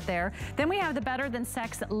fans out there. Then we have the Better Than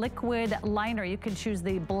Sex liquid liner. You can choose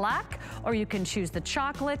the black or you can choose the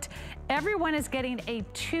chocolate. Everyone is getting a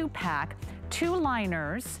 2-pack, 2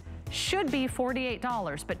 liners. Should be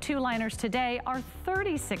 $48, but 2 liners today are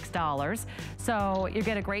 $36. So you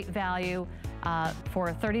get a great value.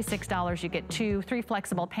 For $36, you get 3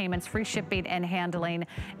 flexible payments, free shipping and handling.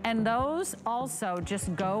 And those also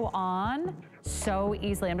just go on so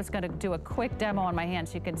easily. I'm just gonna do a quick demo on my hand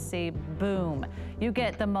so you can see, boom. You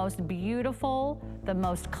get the most beautiful, the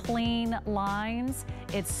most clean lines.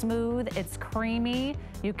 It's smooth, it's creamy.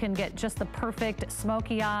 You can get just the perfect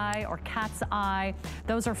smoky eye or cat's eye.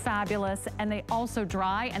 Those are fabulous, and they also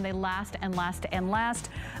dry, and they last and last and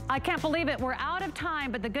last. I can't believe it, we're out of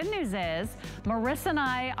time, but the good news is Marissa and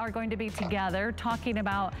I are going to be together talking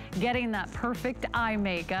about getting that perfect eye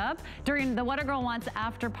makeup during the What a Girl Wants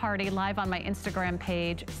after party live on my Instagram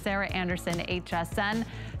page, Sarah Anderson HSN.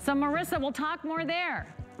 So Marissa, we'll talk more there.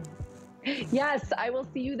 Yes, I will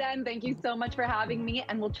see you then. Thank you so much for having me,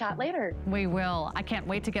 and we'll chat later. We will. I can't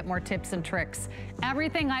wait to get more tips and tricks.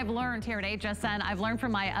 Everything I've learned here at HSN, I've learned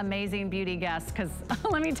from my amazing beauty guests, because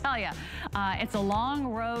let me tell you, it's a long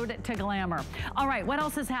road to glamour. All right, what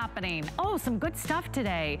else is happening? Oh, some good stuff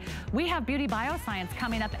today. We have Beauty Bioscience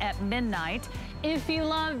coming up at midnight. If you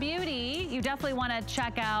love beauty, you definitely want to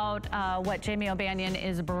check out what Jamie O'Banion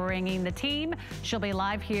is bringing the team. She'll be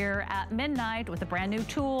live here at midnight with a brand new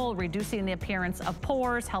tool, reducing the appearance of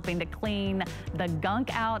pores, helping to clean the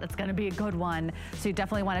gunk out. It's going to be a good one. So you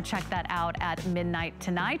definitely want to check that out at midnight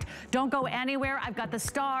tonight. Don't go anywhere. I've got the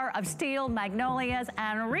star of Steel, Magnolias,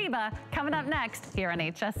 and Reba coming up next here on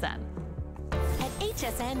HSN. At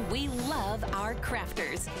HSN, we love our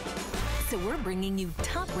crafters. So we're bringing you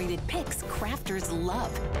top-rated picks crafters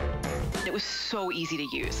love. It was so easy to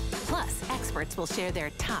use. Plus, experts will share their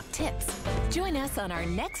top tips. Join us on our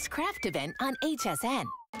next craft event on HSN.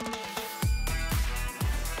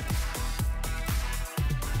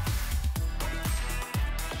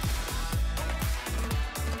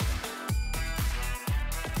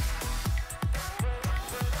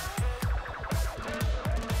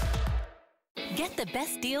 Get the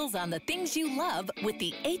best deals on the things you love with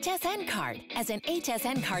the HSN card. As an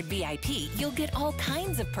HSN card VIP, you'll get all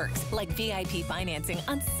kinds of perks, like VIP financing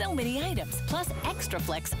on so many items, plus extra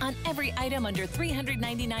flex on every item under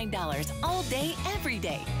 $399 all day, every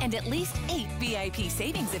day, and at least 8 VIP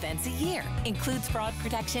savings events a year. Includes fraud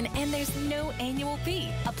protection, and there's no annual fee.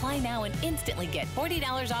 Apply now and instantly get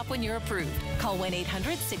 $40 off when you're approved. Call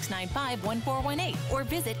 1-800-695-1418 or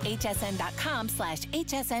visit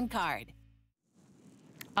hsn.com/HSN card.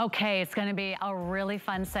 Okay, it's going to be a really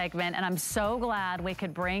fun segment, and I'm so glad we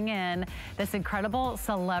could bring in this incredible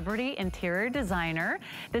celebrity interior designer.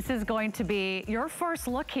 This is going to be your first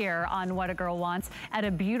look here on What a Girl Wants at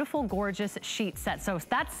a beautiful, gorgeous sheet set. So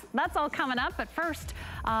that's all coming up. But first,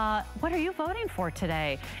 what are you voting for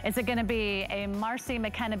today? Is it going to be a Marcy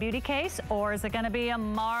McKenna beauty case, or is it going to be a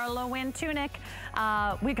Marla Wynn tunic?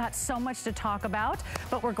 We got so much to talk about,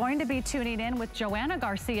 but we're going to be tuning in with Joanna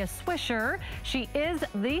Garcia Swisher. She is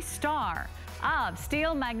the star of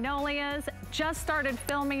Steel Magnolias, just started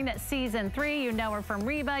filming season 3. You know her from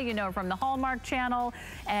Reba, you know her from the Hallmark Channel,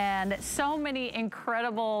 and so many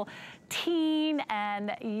incredible teen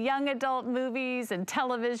and young adult movies and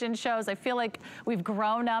television shows. I feel like we've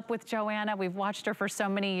grown up with Joanna. We've watched her for so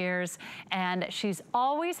many years, and she's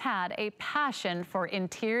always had a passion for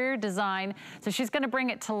interior design. So she's going to bring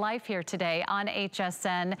it to life here today on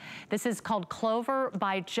HSN. This is called Clover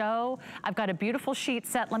by Jo. I've got a beautiful sheet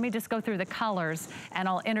set. Let me just go through the colors, and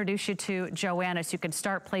I'll introduce you to Joanna so you can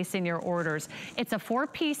start placing your orders. It's a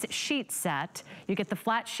 4-piece sheet set. You get the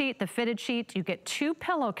flat sheet, the fitted sheet. You get 2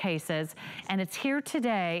 pillowcases. is. And it's here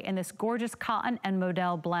today in this gorgeous cotton and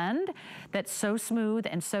modal blend that's so smooth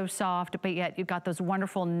and so soft, but yet you've got those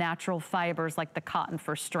wonderful natural fibers like the cotton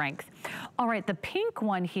for strength. All right, the pink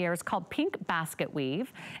one here is called Pink Basket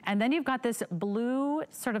Weave. And then you've got this blue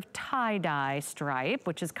sort of tie-dye stripe,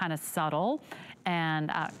 which is kind of subtle and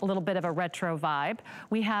a little bit of a retro vibe.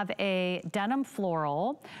 We have a denim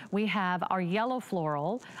floral. We have our yellow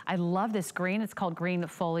floral. I love this green. It's called Green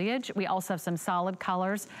Foliage. We also have some solid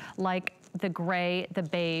colors like the gray, the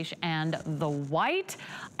beige, and the white.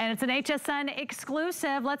 And it's an HSN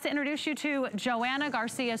exclusive. Let's introduce you to Joanna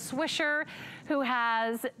Garcia Swisher, who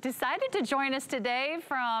has decided to join us today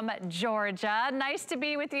from Georgia. Nice to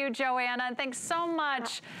be with you, Joanna, and thanks so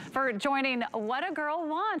much for joining What a Girl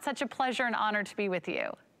Wants. Such a pleasure and honor to be with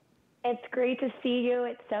you. It's great to see you.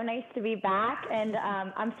 It's so nice to be back, and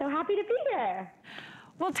I'm so happy to be here.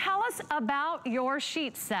 Well, tell us about your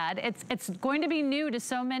sheet set. It's going to be new to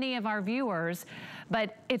so many of our viewers,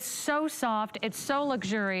 but it's so soft, it's so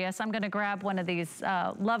luxurious. I'm gonna grab one of these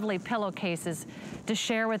lovely pillowcases to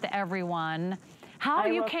share with everyone. How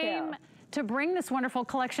you came to bring this wonderful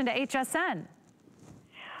collection to HSN?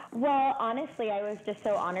 Well, honestly, I was just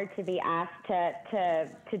so honored to be asked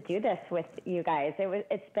to do this with you guys.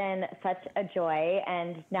 It's been such a joy,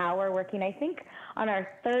 and now we're working, I think, on our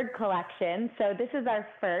third collection. So this is our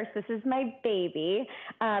first. This is my baby,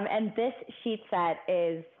 and this sheet set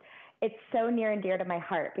it's so near and dear to my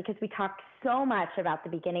heart because we talked so much about at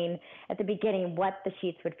the beginning what the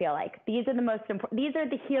sheets would feel like. These are the most important, these are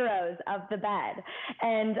the heroes of the bed.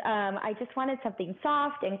 And I just wanted something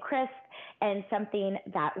soft and crisp and something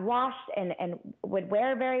that washed and would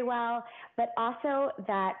wear very well, but also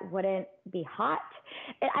that wouldn't be hot.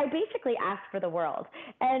 I basically asked for the world.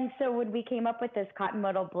 And so when we came up with this cotton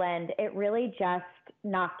modal blend, it really just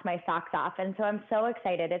knocked my socks off. And so I'm so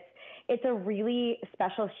excited. It's a really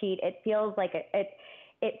special sheet. It feels like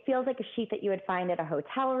it feels like a sheet that you would find at a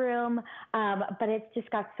hotel room, but it's just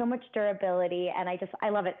got so much durability, and I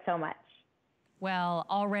love it so much. Well,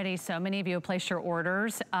 already so many of you have placed your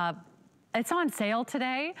orders. It's on sale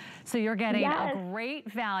today, so you're getting a great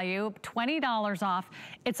value, $20 off.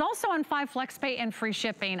 It's also on 5 FlexPay and free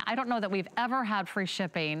shipping. I don't know that we've ever had free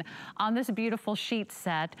shipping on this beautiful sheet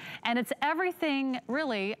set, and it's everything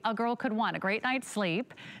really a girl could want. A great night's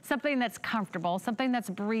sleep, something that's comfortable, something that's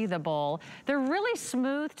breathable. They're really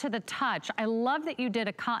smooth to the touch. I love that you did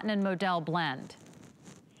a cotton and modal blend.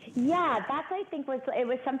 Yeah, that's, I think, it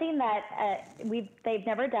was something that they've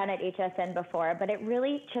never done at HSN before, but it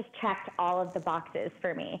really just checked all of the boxes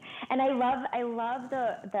for me. And I love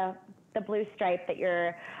the blue stripe that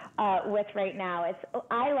you're with right now.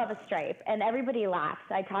 I love a stripe, and everybody laughs.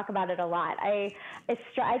 I talk about it a lot. I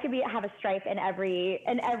could have a stripe in every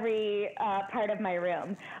part of my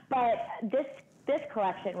room, but this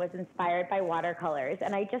collection was inspired by watercolors,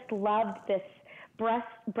 and I just loved this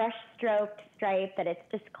brush stroked stripe, that it's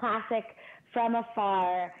just classic from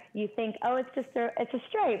afar. You think, oh, it's a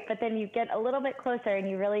stripe, but then you get a little bit closer and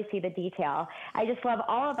you really see the detail. I just love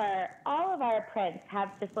all of our prints have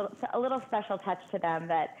just a little special touch to them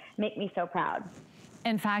that make me so proud.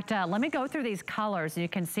 In fact, let me go through these colors. You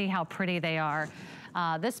can see how pretty they are.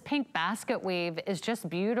 This pink basket weave is just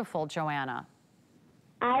beautiful, Joanna.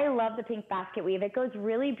 I love the pink basket weave. It goes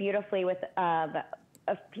really beautifully with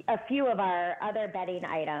a few of our other bedding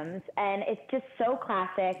items, and it's just so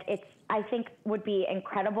classic. I think would be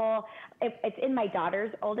incredible. It's in my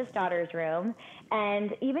oldest daughter's room,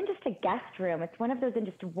 and even just a guest room. It's one of those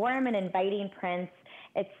just warm and inviting prints.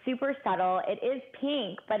 It's super subtle. It is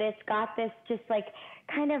pink, but it's got this just like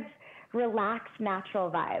kind of relaxed, natural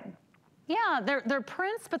vibe. Yeah, they're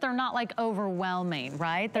prints, but they're not like overwhelming,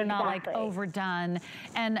 right? They're not like overdone.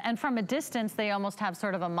 And from a distance, they almost have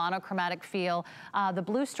sort of a monochromatic feel. The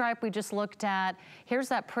blue stripe we just looked at, here's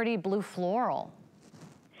that pretty blue floral.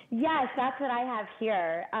 Yes, that's what I have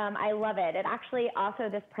here. I love it. It actually also,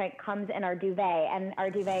 this print comes in our duvet, and our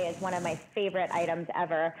duvet is one of my favorite items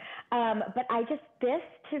ever. But this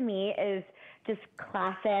to me is just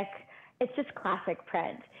classic. It's just classic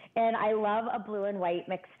print. And I love a blue and white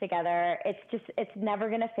mixed together. It's never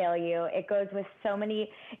gonna fail you. It goes with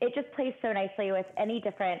it just plays so nicely with any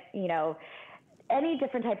different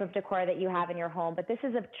type of decor that you have in your home, but this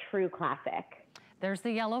is a true classic. There's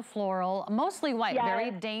the yellow floral, mostly white,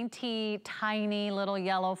 very dainty, tiny little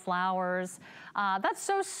yellow flowers. That's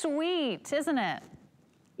so sweet, isn't it?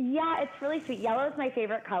 Yeah, it's really sweet. Yellow is my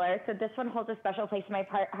favorite color, so this one holds a special place in my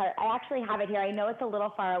heart. I actually have it here. I know it's a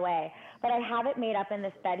little far away, but I have it made up in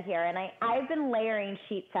this bed here, and I've been layering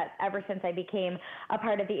sheet sets ever since I became a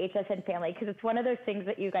part of the HSN family, because it's one of those things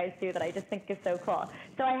that you guys do that I just think is so cool.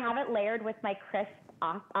 So I have it layered with my crisp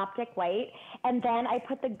optic white. And then I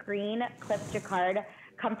put the green clip jacquard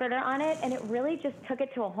comforter on it, and it really just took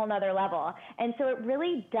it to a whole nother level. And so it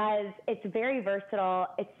really does, it's very versatile,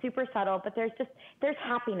 it's super subtle, but there's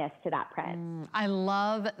happiness to that print. I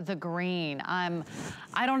love the green. I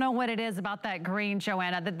don't know what it is about that green,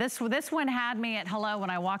 Joanna, that this one had me at hello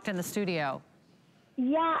when I walked in the studio.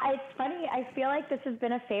 Yeah, it's funny. I feel like this has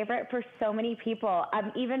been a favorite for so many people,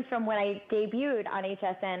 even from when I debuted on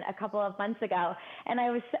HSN a couple of months ago. And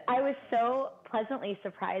I was so pleasantly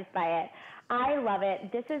surprised by it. I love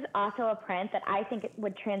it. This is also a print that I think it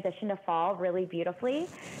would transition to fall really beautifully.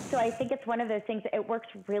 So I think it's one of those things that it works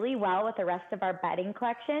really well with the rest of our bedding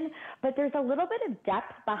collection, but there's a little bit of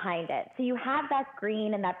depth behind it. So you have that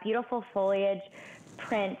green and that beautiful foliage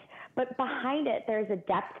print, but behind it, there's a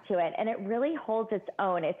depth to it, and it really holds its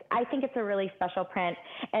own. I think it's a really special print,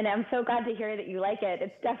 and I'm so glad to hear that you like it.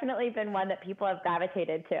 It's definitely been one that people have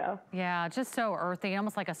gravitated to. Yeah, just so earthy,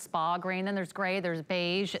 almost like a spa green. Then there's gray, there's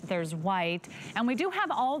beige, there's white, and we do have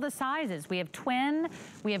all the sizes. We have twin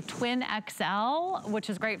XL, which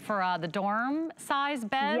is great for the dorm size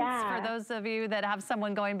beds, for those of you that have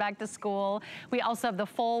someone going back to school. We also have the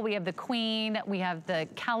full, we have the queen, we have the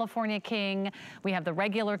California king, we have the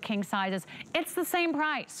regular king sizes. It's the same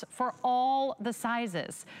price for all the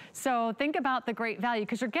sizes. So think about the great value,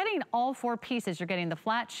 because you're getting all 4 pieces. You're getting the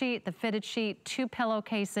flat sheet, the fitted sheet, 2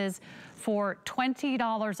 pillowcases for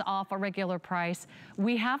 $20 off a regular price.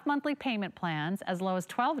 We have monthly payment plans as low as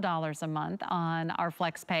 $12 a month on our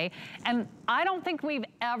FlexPay. And I don't think we've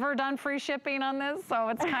ever done free shipping on this, so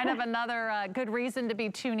it's kind of another good reason to be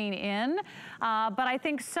tuning in. But I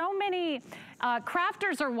think so many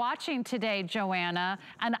crafters are watching today, Joanna,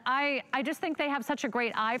 and I just think they have such a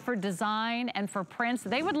great eye for design and for prints.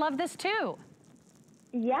 They would love this too.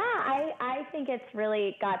 Yeah, I think it's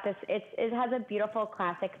really got this, it has a beautiful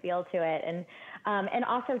classic feel to it. And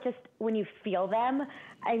also just when you feel them,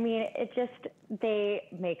 I mean, they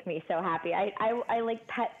make me so happy. I like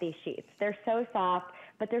pet these sheets. They're so soft,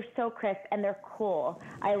 but they're so crisp and they're cool.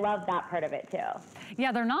 I love that part of it too.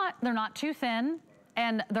 Yeah, they're not too thin.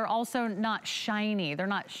 And they're also not shiny. They're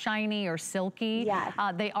not shiny or silky. Yes.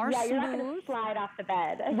 They are smooth. You're not going to slide off the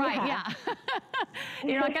bed. Right, yeah.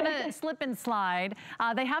 You're not going to slip and slide.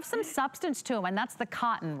 They have some substance to them, and that's the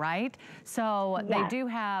cotton, right? So they do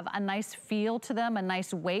have a nice feel to them, a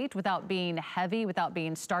nice weight without being heavy, without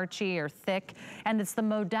being starchy or thick. And it's the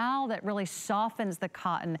modal that really softens the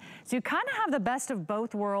cotton. So you kind of have the best of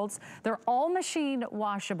both worlds. They're all machine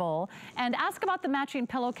washable. And ask about the matching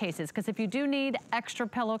pillowcases, because if you do need extra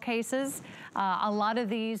pillowcases. A lot of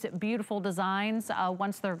these beautiful designs,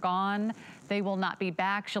 once they're gone, they will not be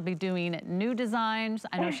back. She'll be doing new designs.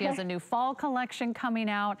 I know she has a new fall collection coming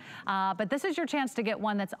out, but this is your chance to get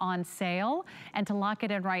one that's on sale and to lock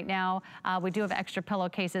it in right now. We do have extra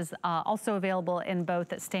pillowcases also available in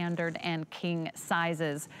both standard and king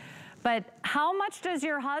sizes. But how much does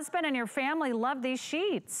your husband and your family love these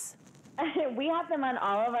sheets? We have them on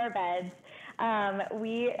all of our beds.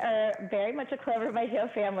 We are very much a Clover by Joe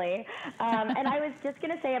family. And I was just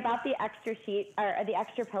going to say about the extra sheet or the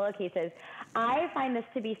extra pillowcases, I find this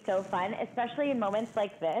to be so fun, especially in moments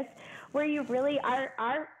like this, where you really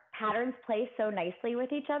our patterns play so nicely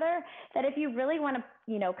with each other that if you really want to,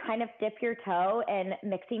 you know, kind of dip your toe in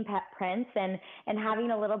mixing pet prints and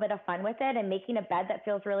having a little bit of fun with it and making a bed that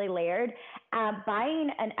feels really layered,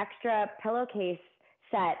 buying an extra pillowcase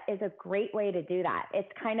set is a great way to do that. It's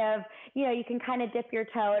kind of, you know, you can kind of dip your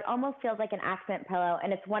toe. It almost feels like an accent pillow,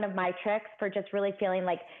 and it's one of my tricks for just really feeling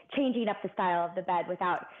like changing up the style of the bed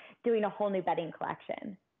without doing a whole new bedding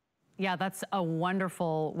collection. Yeah, that's a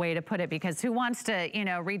wonderful way to put it, because who wants to, you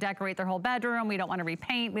know, redecorate their whole bedroom? We don't want to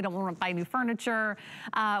repaint. We don't want to buy new furniture.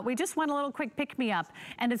 We just want a little quick pick-me-up.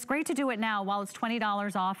 And it's great to do it now while it's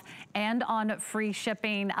 $20 off and on free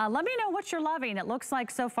shipping. Let me know what you're loving. It looks like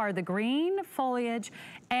so far the green foliage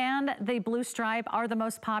and the blue stripe are the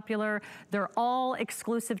most popular. They're all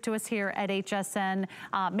exclusive to us here at HSN.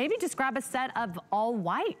 Maybe just grab a set of all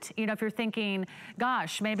white. You know, if you're thinking,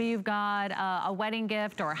 gosh, maybe you've got a wedding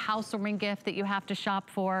gift or a housewarming gift that you have to shop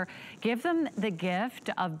for, give them the gift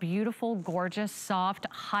of beautiful, gorgeous, soft,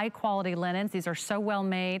 high quality linens. These are so well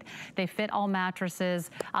made. They fit all mattresses.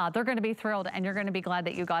 They're gonna be thrilled, and you're gonna be glad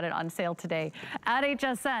that you got it on sale today at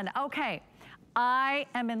HSN. Okay. I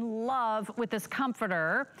am in love with this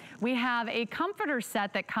comforter. We have a comforter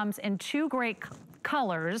set that comes in 2 great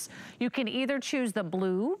colors. You can either choose the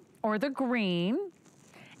blue or the green,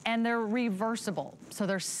 and they're reversible. So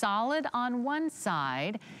they're solid on one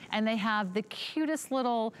side, and they have the cutest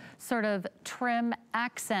little sort of trim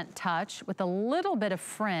accent touch with a little bit of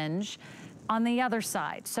fringe. on the other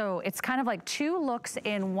side. So it's kind of like two looks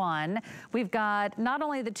in one. We've got not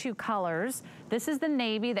only the two colors, this is the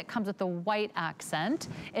navy that comes with the white accent.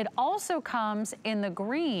 It also comes in the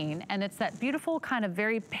green, and it's that beautiful kind of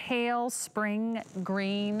very pale spring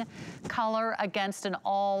green color against an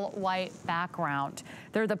all white background.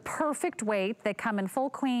 They're the perfect weight. They come in full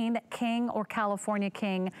queen, king, or California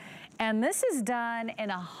king. And this is done in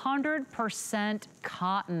 100%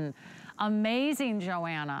 cotton. Amazing,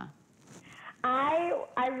 Joanna.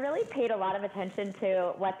 I really paid a lot of attention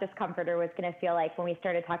to what this comforter was going to feel like when we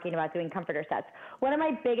started talking about doing comforter sets. One of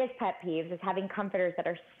my biggest pet peeves is having comforters that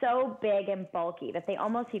are so big and bulky that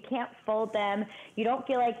you can't fold them. You don't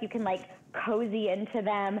feel like you can like cozy into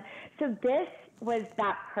them. So this was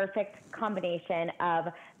that perfect combination of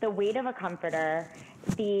the weight of a comforter,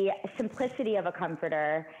 the simplicity of a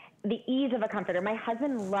comforter, the ease of a comforter. My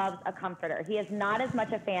husband loves a comforter. He is not as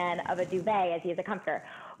much a fan of a duvet as he is a comforter,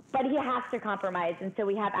 but he has to compromise, and so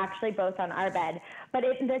we have actually both on our bed. But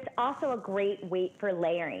it's also a great weight for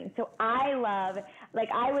layering. So I love, like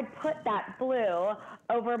I would put that blue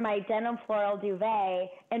over my denim floral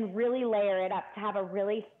duvet and really layer it up to have a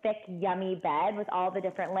really thick, yummy bed with all the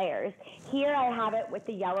different layers. Here I have it with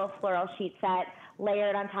the yellow floral sheet set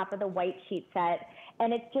layered on top of the white sheet set,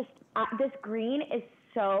 and it's just, this green is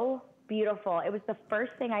so beautiful. It was the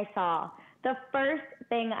first thing I saw. The first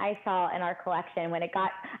thing I saw in our collection when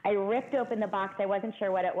I ripped open the box, I wasn't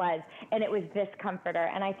sure what it was, and it was this comforter.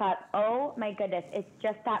 And I thought, oh my goodness, it's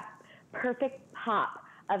just that perfect pop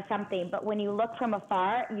of something. But when you look from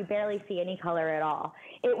afar, you barely see any color at all.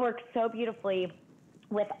 It works so beautifully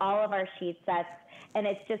with all of our sheet sets, and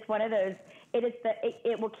it's just one of those,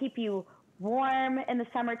 it will keep you warm in the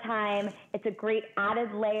summertime. It's a great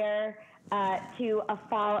added layer to a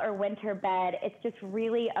fall or winter bed. It's just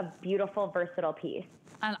really a beautiful, versatile piece.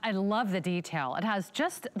 And I love the detail. It has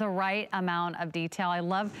just the right amount of detail. I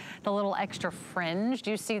love the little extra fringe.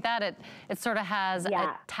 Do you see that? It sort of has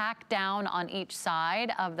a tack down on each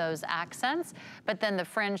side of those accents, but then the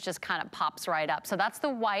fringe just kind of pops right up. So that's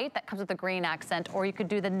the white that comes with the green accent, or you could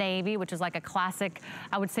do the navy, which is like a classic,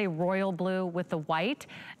 I would say, royal blue with the white.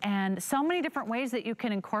 And so many different ways that you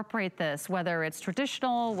can incorporate this, whether it's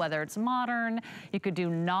traditional, whether it's modern. You could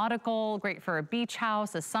do nautical, great for a beach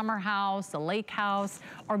house, a summer house, a lake house,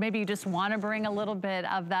 or maybe you just want to bring a little bit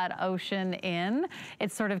of that ocean in.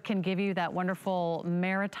 It sort of can give you that wonderful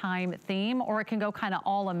maritime theme, or it can go kind of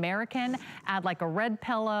all American, add like a red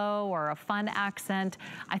pillow or a fun accent.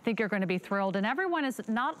 I think you're going to be thrilled. And everyone is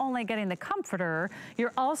not only getting the comforter,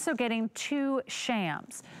 you're also getting two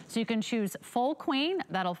shams. So you can choose full queen,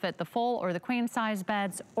 that'll fit the full or the queen size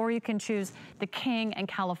beds, or you can choose the king and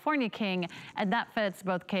California king, and that fits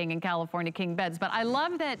both king and California king beds. But I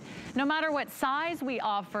love that no matter what size we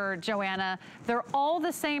offer, Joanna, they're all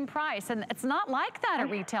the same price. And it's not like that at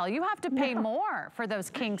retail. You have to pay more for those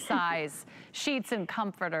king size sheets and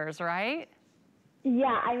comforters, right?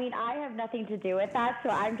 Yeah, I mean, I have nothing to do with that, so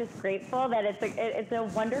I'm just grateful that it's a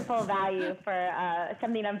wonderful value for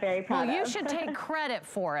something I'm very proud of. Well, you should take credit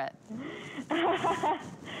for it.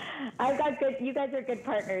 You guys are good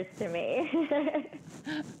partners to me.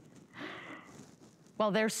 Well,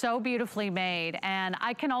 they're so beautifully made, and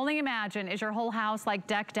I can only imagine, is your whole house like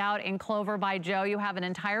decked out in Clover by Joe? You have an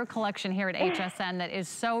entire collection here at HSN that is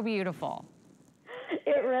so beautiful.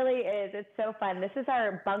 It really is. It's so fun. This is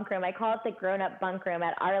our bunk room. I call it the grown-up bunk room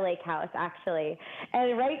at our lake house, actually.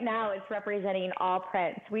 And right now it's representing all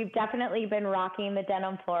prints. We've definitely been rocking the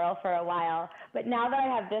denim floral for a while, but now that I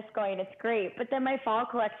have this going, it's great. But then my fall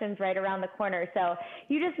collection's right around the corner, so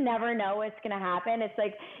you just never know what's going to happen. It's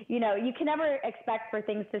like, you know, you can never expect for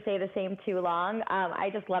things to stay the same too long. I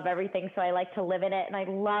just love everything, so I like to live in it, and I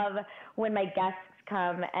love when my guests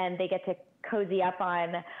come and they get to cozy up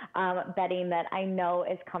on bedding that I know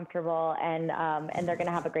is comfortable, and they're going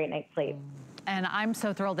to have a great night's sleep. And I'm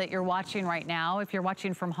so thrilled that you're watching right now. If you're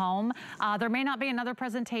watching from home, there may not be another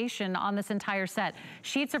presentation on this entire set.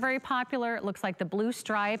 Sheets are very popular. It looks like the blue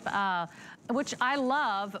stripe, which I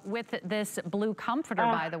love with this blue comforter,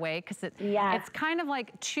 by the way, because it's kind of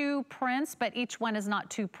like two prints, but each one is not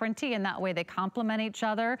too printy, and that way they complement each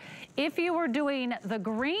other. If you were doing the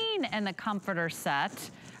green in the comforter set,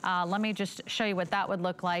 let me just show you what that would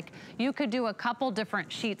look like. You could do a couple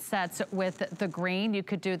different sheet sets with the green. You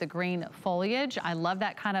could do the green foliage. I love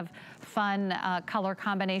that kind of fun color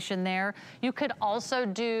combination there. You could also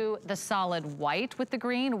do the solid white with the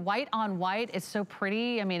green. White on white is so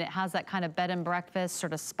pretty. I mean, it has that kind of bed and breakfast,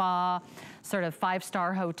 sort of spa, sort of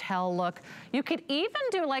five-star hotel look. You could even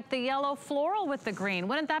do like the yellow floral with the green.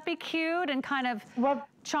 Wouldn't that be cute and kind of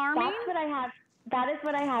charming? That's what I have. That is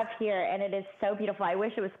what I have here, and it is so beautiful. I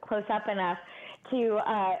wish it was close up enough to,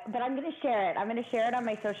 but I'm going to share it. I'm going to share it on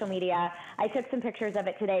my social media. I took some pictures of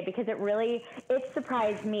it today because it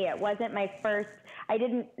surprised me. It wasn't my first, I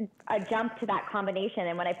didn't jump to that combination.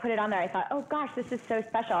 And when I put it on there, I thought, oh gosh, this is so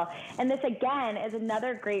special. And this again is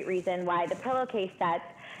another great reason why the pillowcase sets,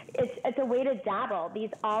 it's a way to dabble.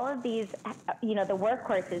 All of these, you know, the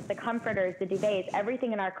workhorses, the comforters, the duvets,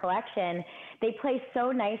 everything in our collection, they play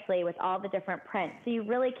so nicely with all the different prints. So you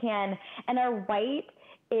really can, and our white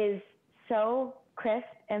is so crisp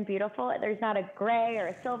and beautiful. There's not a gray or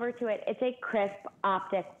a silver to it. It's a crisp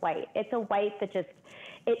optic white. It's a white that just,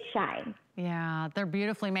 it shines. Yeah, they're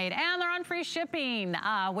beautifully made, and they're on free shipping,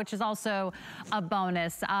 which is also a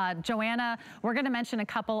bonus. Joanna, we're going to mention a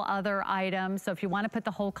couple other items, so if you want to put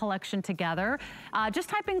the whole collection together, just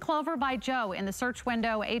type in Clover by Jo in the search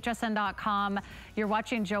window, hsn.com. You're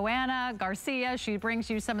watching Joanna Garcia. She brings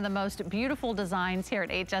you some of the most beautiful designs here at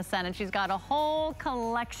HSN, and she's got a whole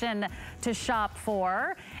collection to shop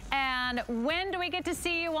for. And when do we get to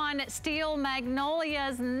see you on Steel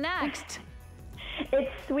Magnolias next?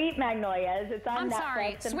 It's Sweet Magnolias. It's on Netflix. I'm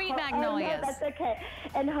sorry, Sweet Magnolias. Oh, no, that's okay.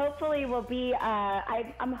 And hopefully we'll be,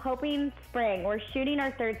 I'm hoping spring. We're shooting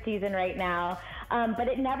our 3rd season right now, but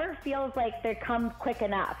it never feels like they come quick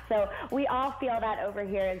enough. So we all feel that over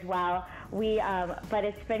here as well. But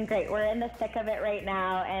it's been great. We're in the thick of it right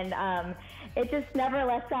now, and it just never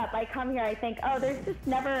lets up. I come here, I think, oh, there's just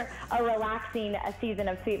never a relaxing season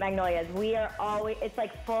of Sweet Magnolias. We are always, it's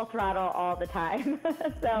like full throttle all the time.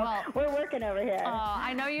 So we're working over here.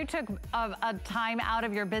 I know you took a time out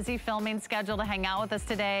of your busy filming schedule to hang out with us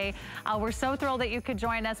today. We're so thrilled that you could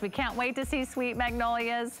join us. We can't wait to see Sweet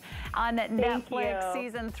Magnolias on Netflix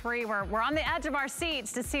season 3. We're on the edge of our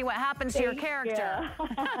seats to see what happens to your character.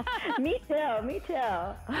 Me too.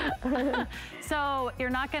 So you're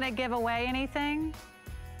not going to give away anything?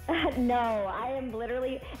 No, I am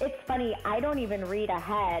literally, it's funny, I don't even read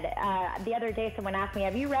ahead. The other day someone asked me,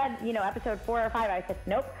 have you read, episode 4 or 5? I said,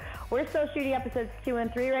 nope. We're still shooting episodes 2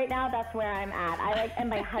 and 3 right now. That's where I'm at. And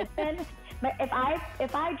my husband,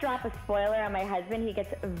 if I drop a spoiler on my husband, he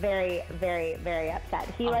gets very, very, very upset.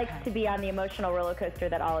 He likes to be on the emotional roller coaster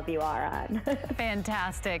that all of you are on.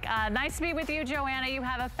 Fantastic. Nice to be with you, Joanna. You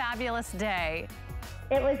have a fabulous day.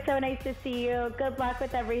 It was so nice to see you. Good luck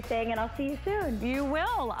with everything, and I'll see you soon. You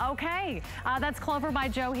will. Okay. That's Clover by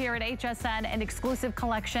Jo here at HSN, an exclusive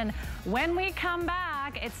collection. When we come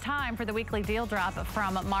back, it's time for the weekly deal drop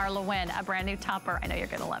from Marla Wynn, a brand new topper. I know you're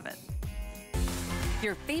going to love it.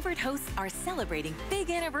 Your favorite hosts are celebrating big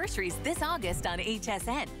anniversaries this August on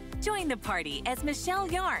HSN. Join the party as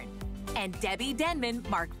Michelle Yarn and Debbie Denman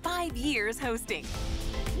mark 5 years hosting.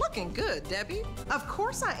 Looking good, Debbie. Of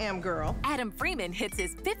course I am, girl. Adam Freeman hits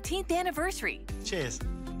his 15th anniversary. Cheers.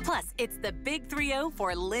 Plus, it's the Big 3-0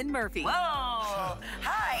 for Lynn Murphy. Whoa!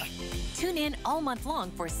 Hi! Tune in all month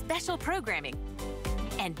long for special programming.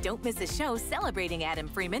 And don't miss a show celebrating Adam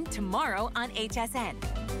Freeman tomorrow on HSN.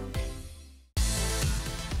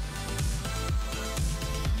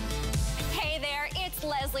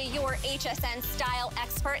 Leslie, your HSN style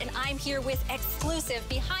expert, and I'm here with exclusive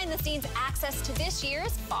behind-the-scenes access to this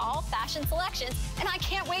year's fall fashion selections, and I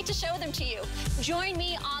can't wait to show them to you. Join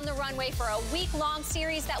me on the runway for a week-long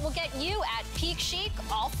series that will get you at peak chic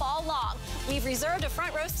all fall long. We've reserved a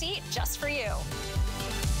front row seat just for you.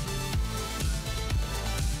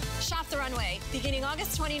 Shop the runway beginning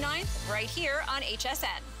August 29th right here on HSN.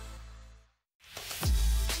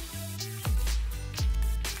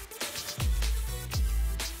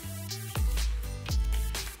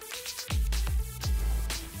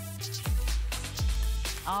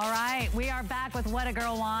 All right, we are back with What a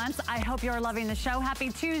Girl Wants. I hope you're loving the show. Happy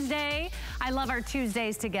Tuesday. I love our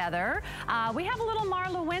Tuesdays together. We have a little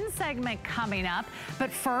Marla Wynn segment coming up, but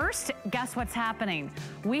first, guess what's happening?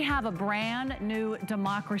 We have a brand new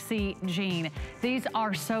Democracy jean. These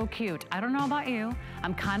are so cute. I don't know about you.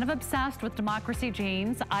 I'm kind of obsessed with Democracy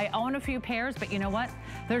jeans. I own a few pairs, but you know what?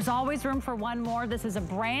 There's always room for one more. This is a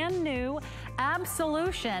brand new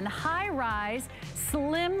Absolution high-rise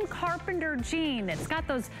slim carpenter jean. It's got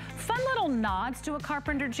those fun little nods to a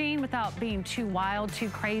carpenter jean without being too wild, too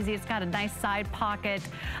crazy. It's got a nice side pocket.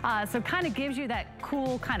 So kind of gives you that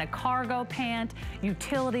cool kind of cargo pant,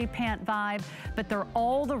 utility pant vibe, but they're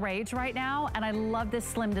all the rage right now. And I love this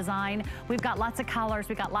slim design. We've got lots of colors,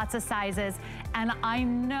 we've got lots of sizes. And I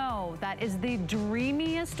know that is the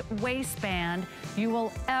dreamiest waistband you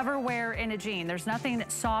will ever wear in a jean. There's nothing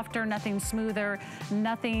softer, nothing smoother,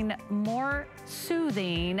 nothing more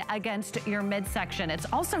soothing against your midsection. It's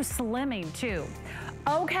also slimming too.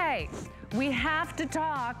 Okay, we have to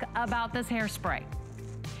talk about this hairspray.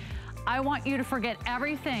 I want you to forget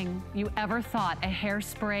everything you ever thought a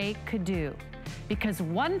hairspray could do. Because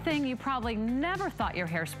one thing you probably never thought your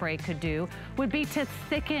hairspray could do would be to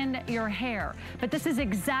thicken your hair. But this is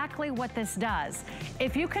exactly what this does.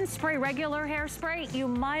 If you can spray regular hairspray, you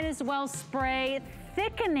might as well spray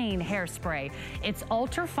thickening hairspray. It's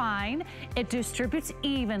ultra fine, it distributes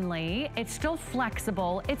evenly, it's still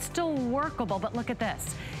flexible, it's still workable, but look at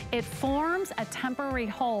this. It forms a temporary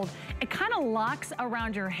hold. It kind of locks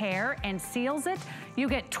around your hair and seals it. You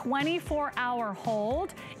get 24-hour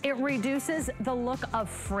hold. It reduces the look of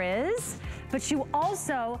frizz, but you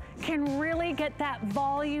also can really get that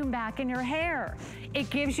volume back in your hair. It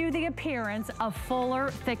gives you the appearance of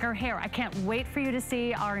fuller, thicker hair. I can't wait for you to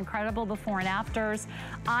see our incredible before and afters.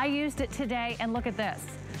 I used it today, and look at this.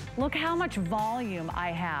 Look how much volume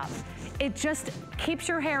I have. It just keeps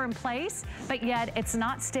your hair in place, but yet it's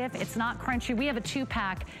not stiff, it's not crunchy. We have a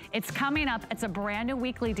 2-pack. It's coming up. It's a brand new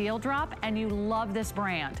weekly deal drop, and you love this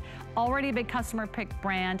brand. Already a big customer pick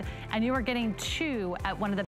brand, and you are getting 2 at one of the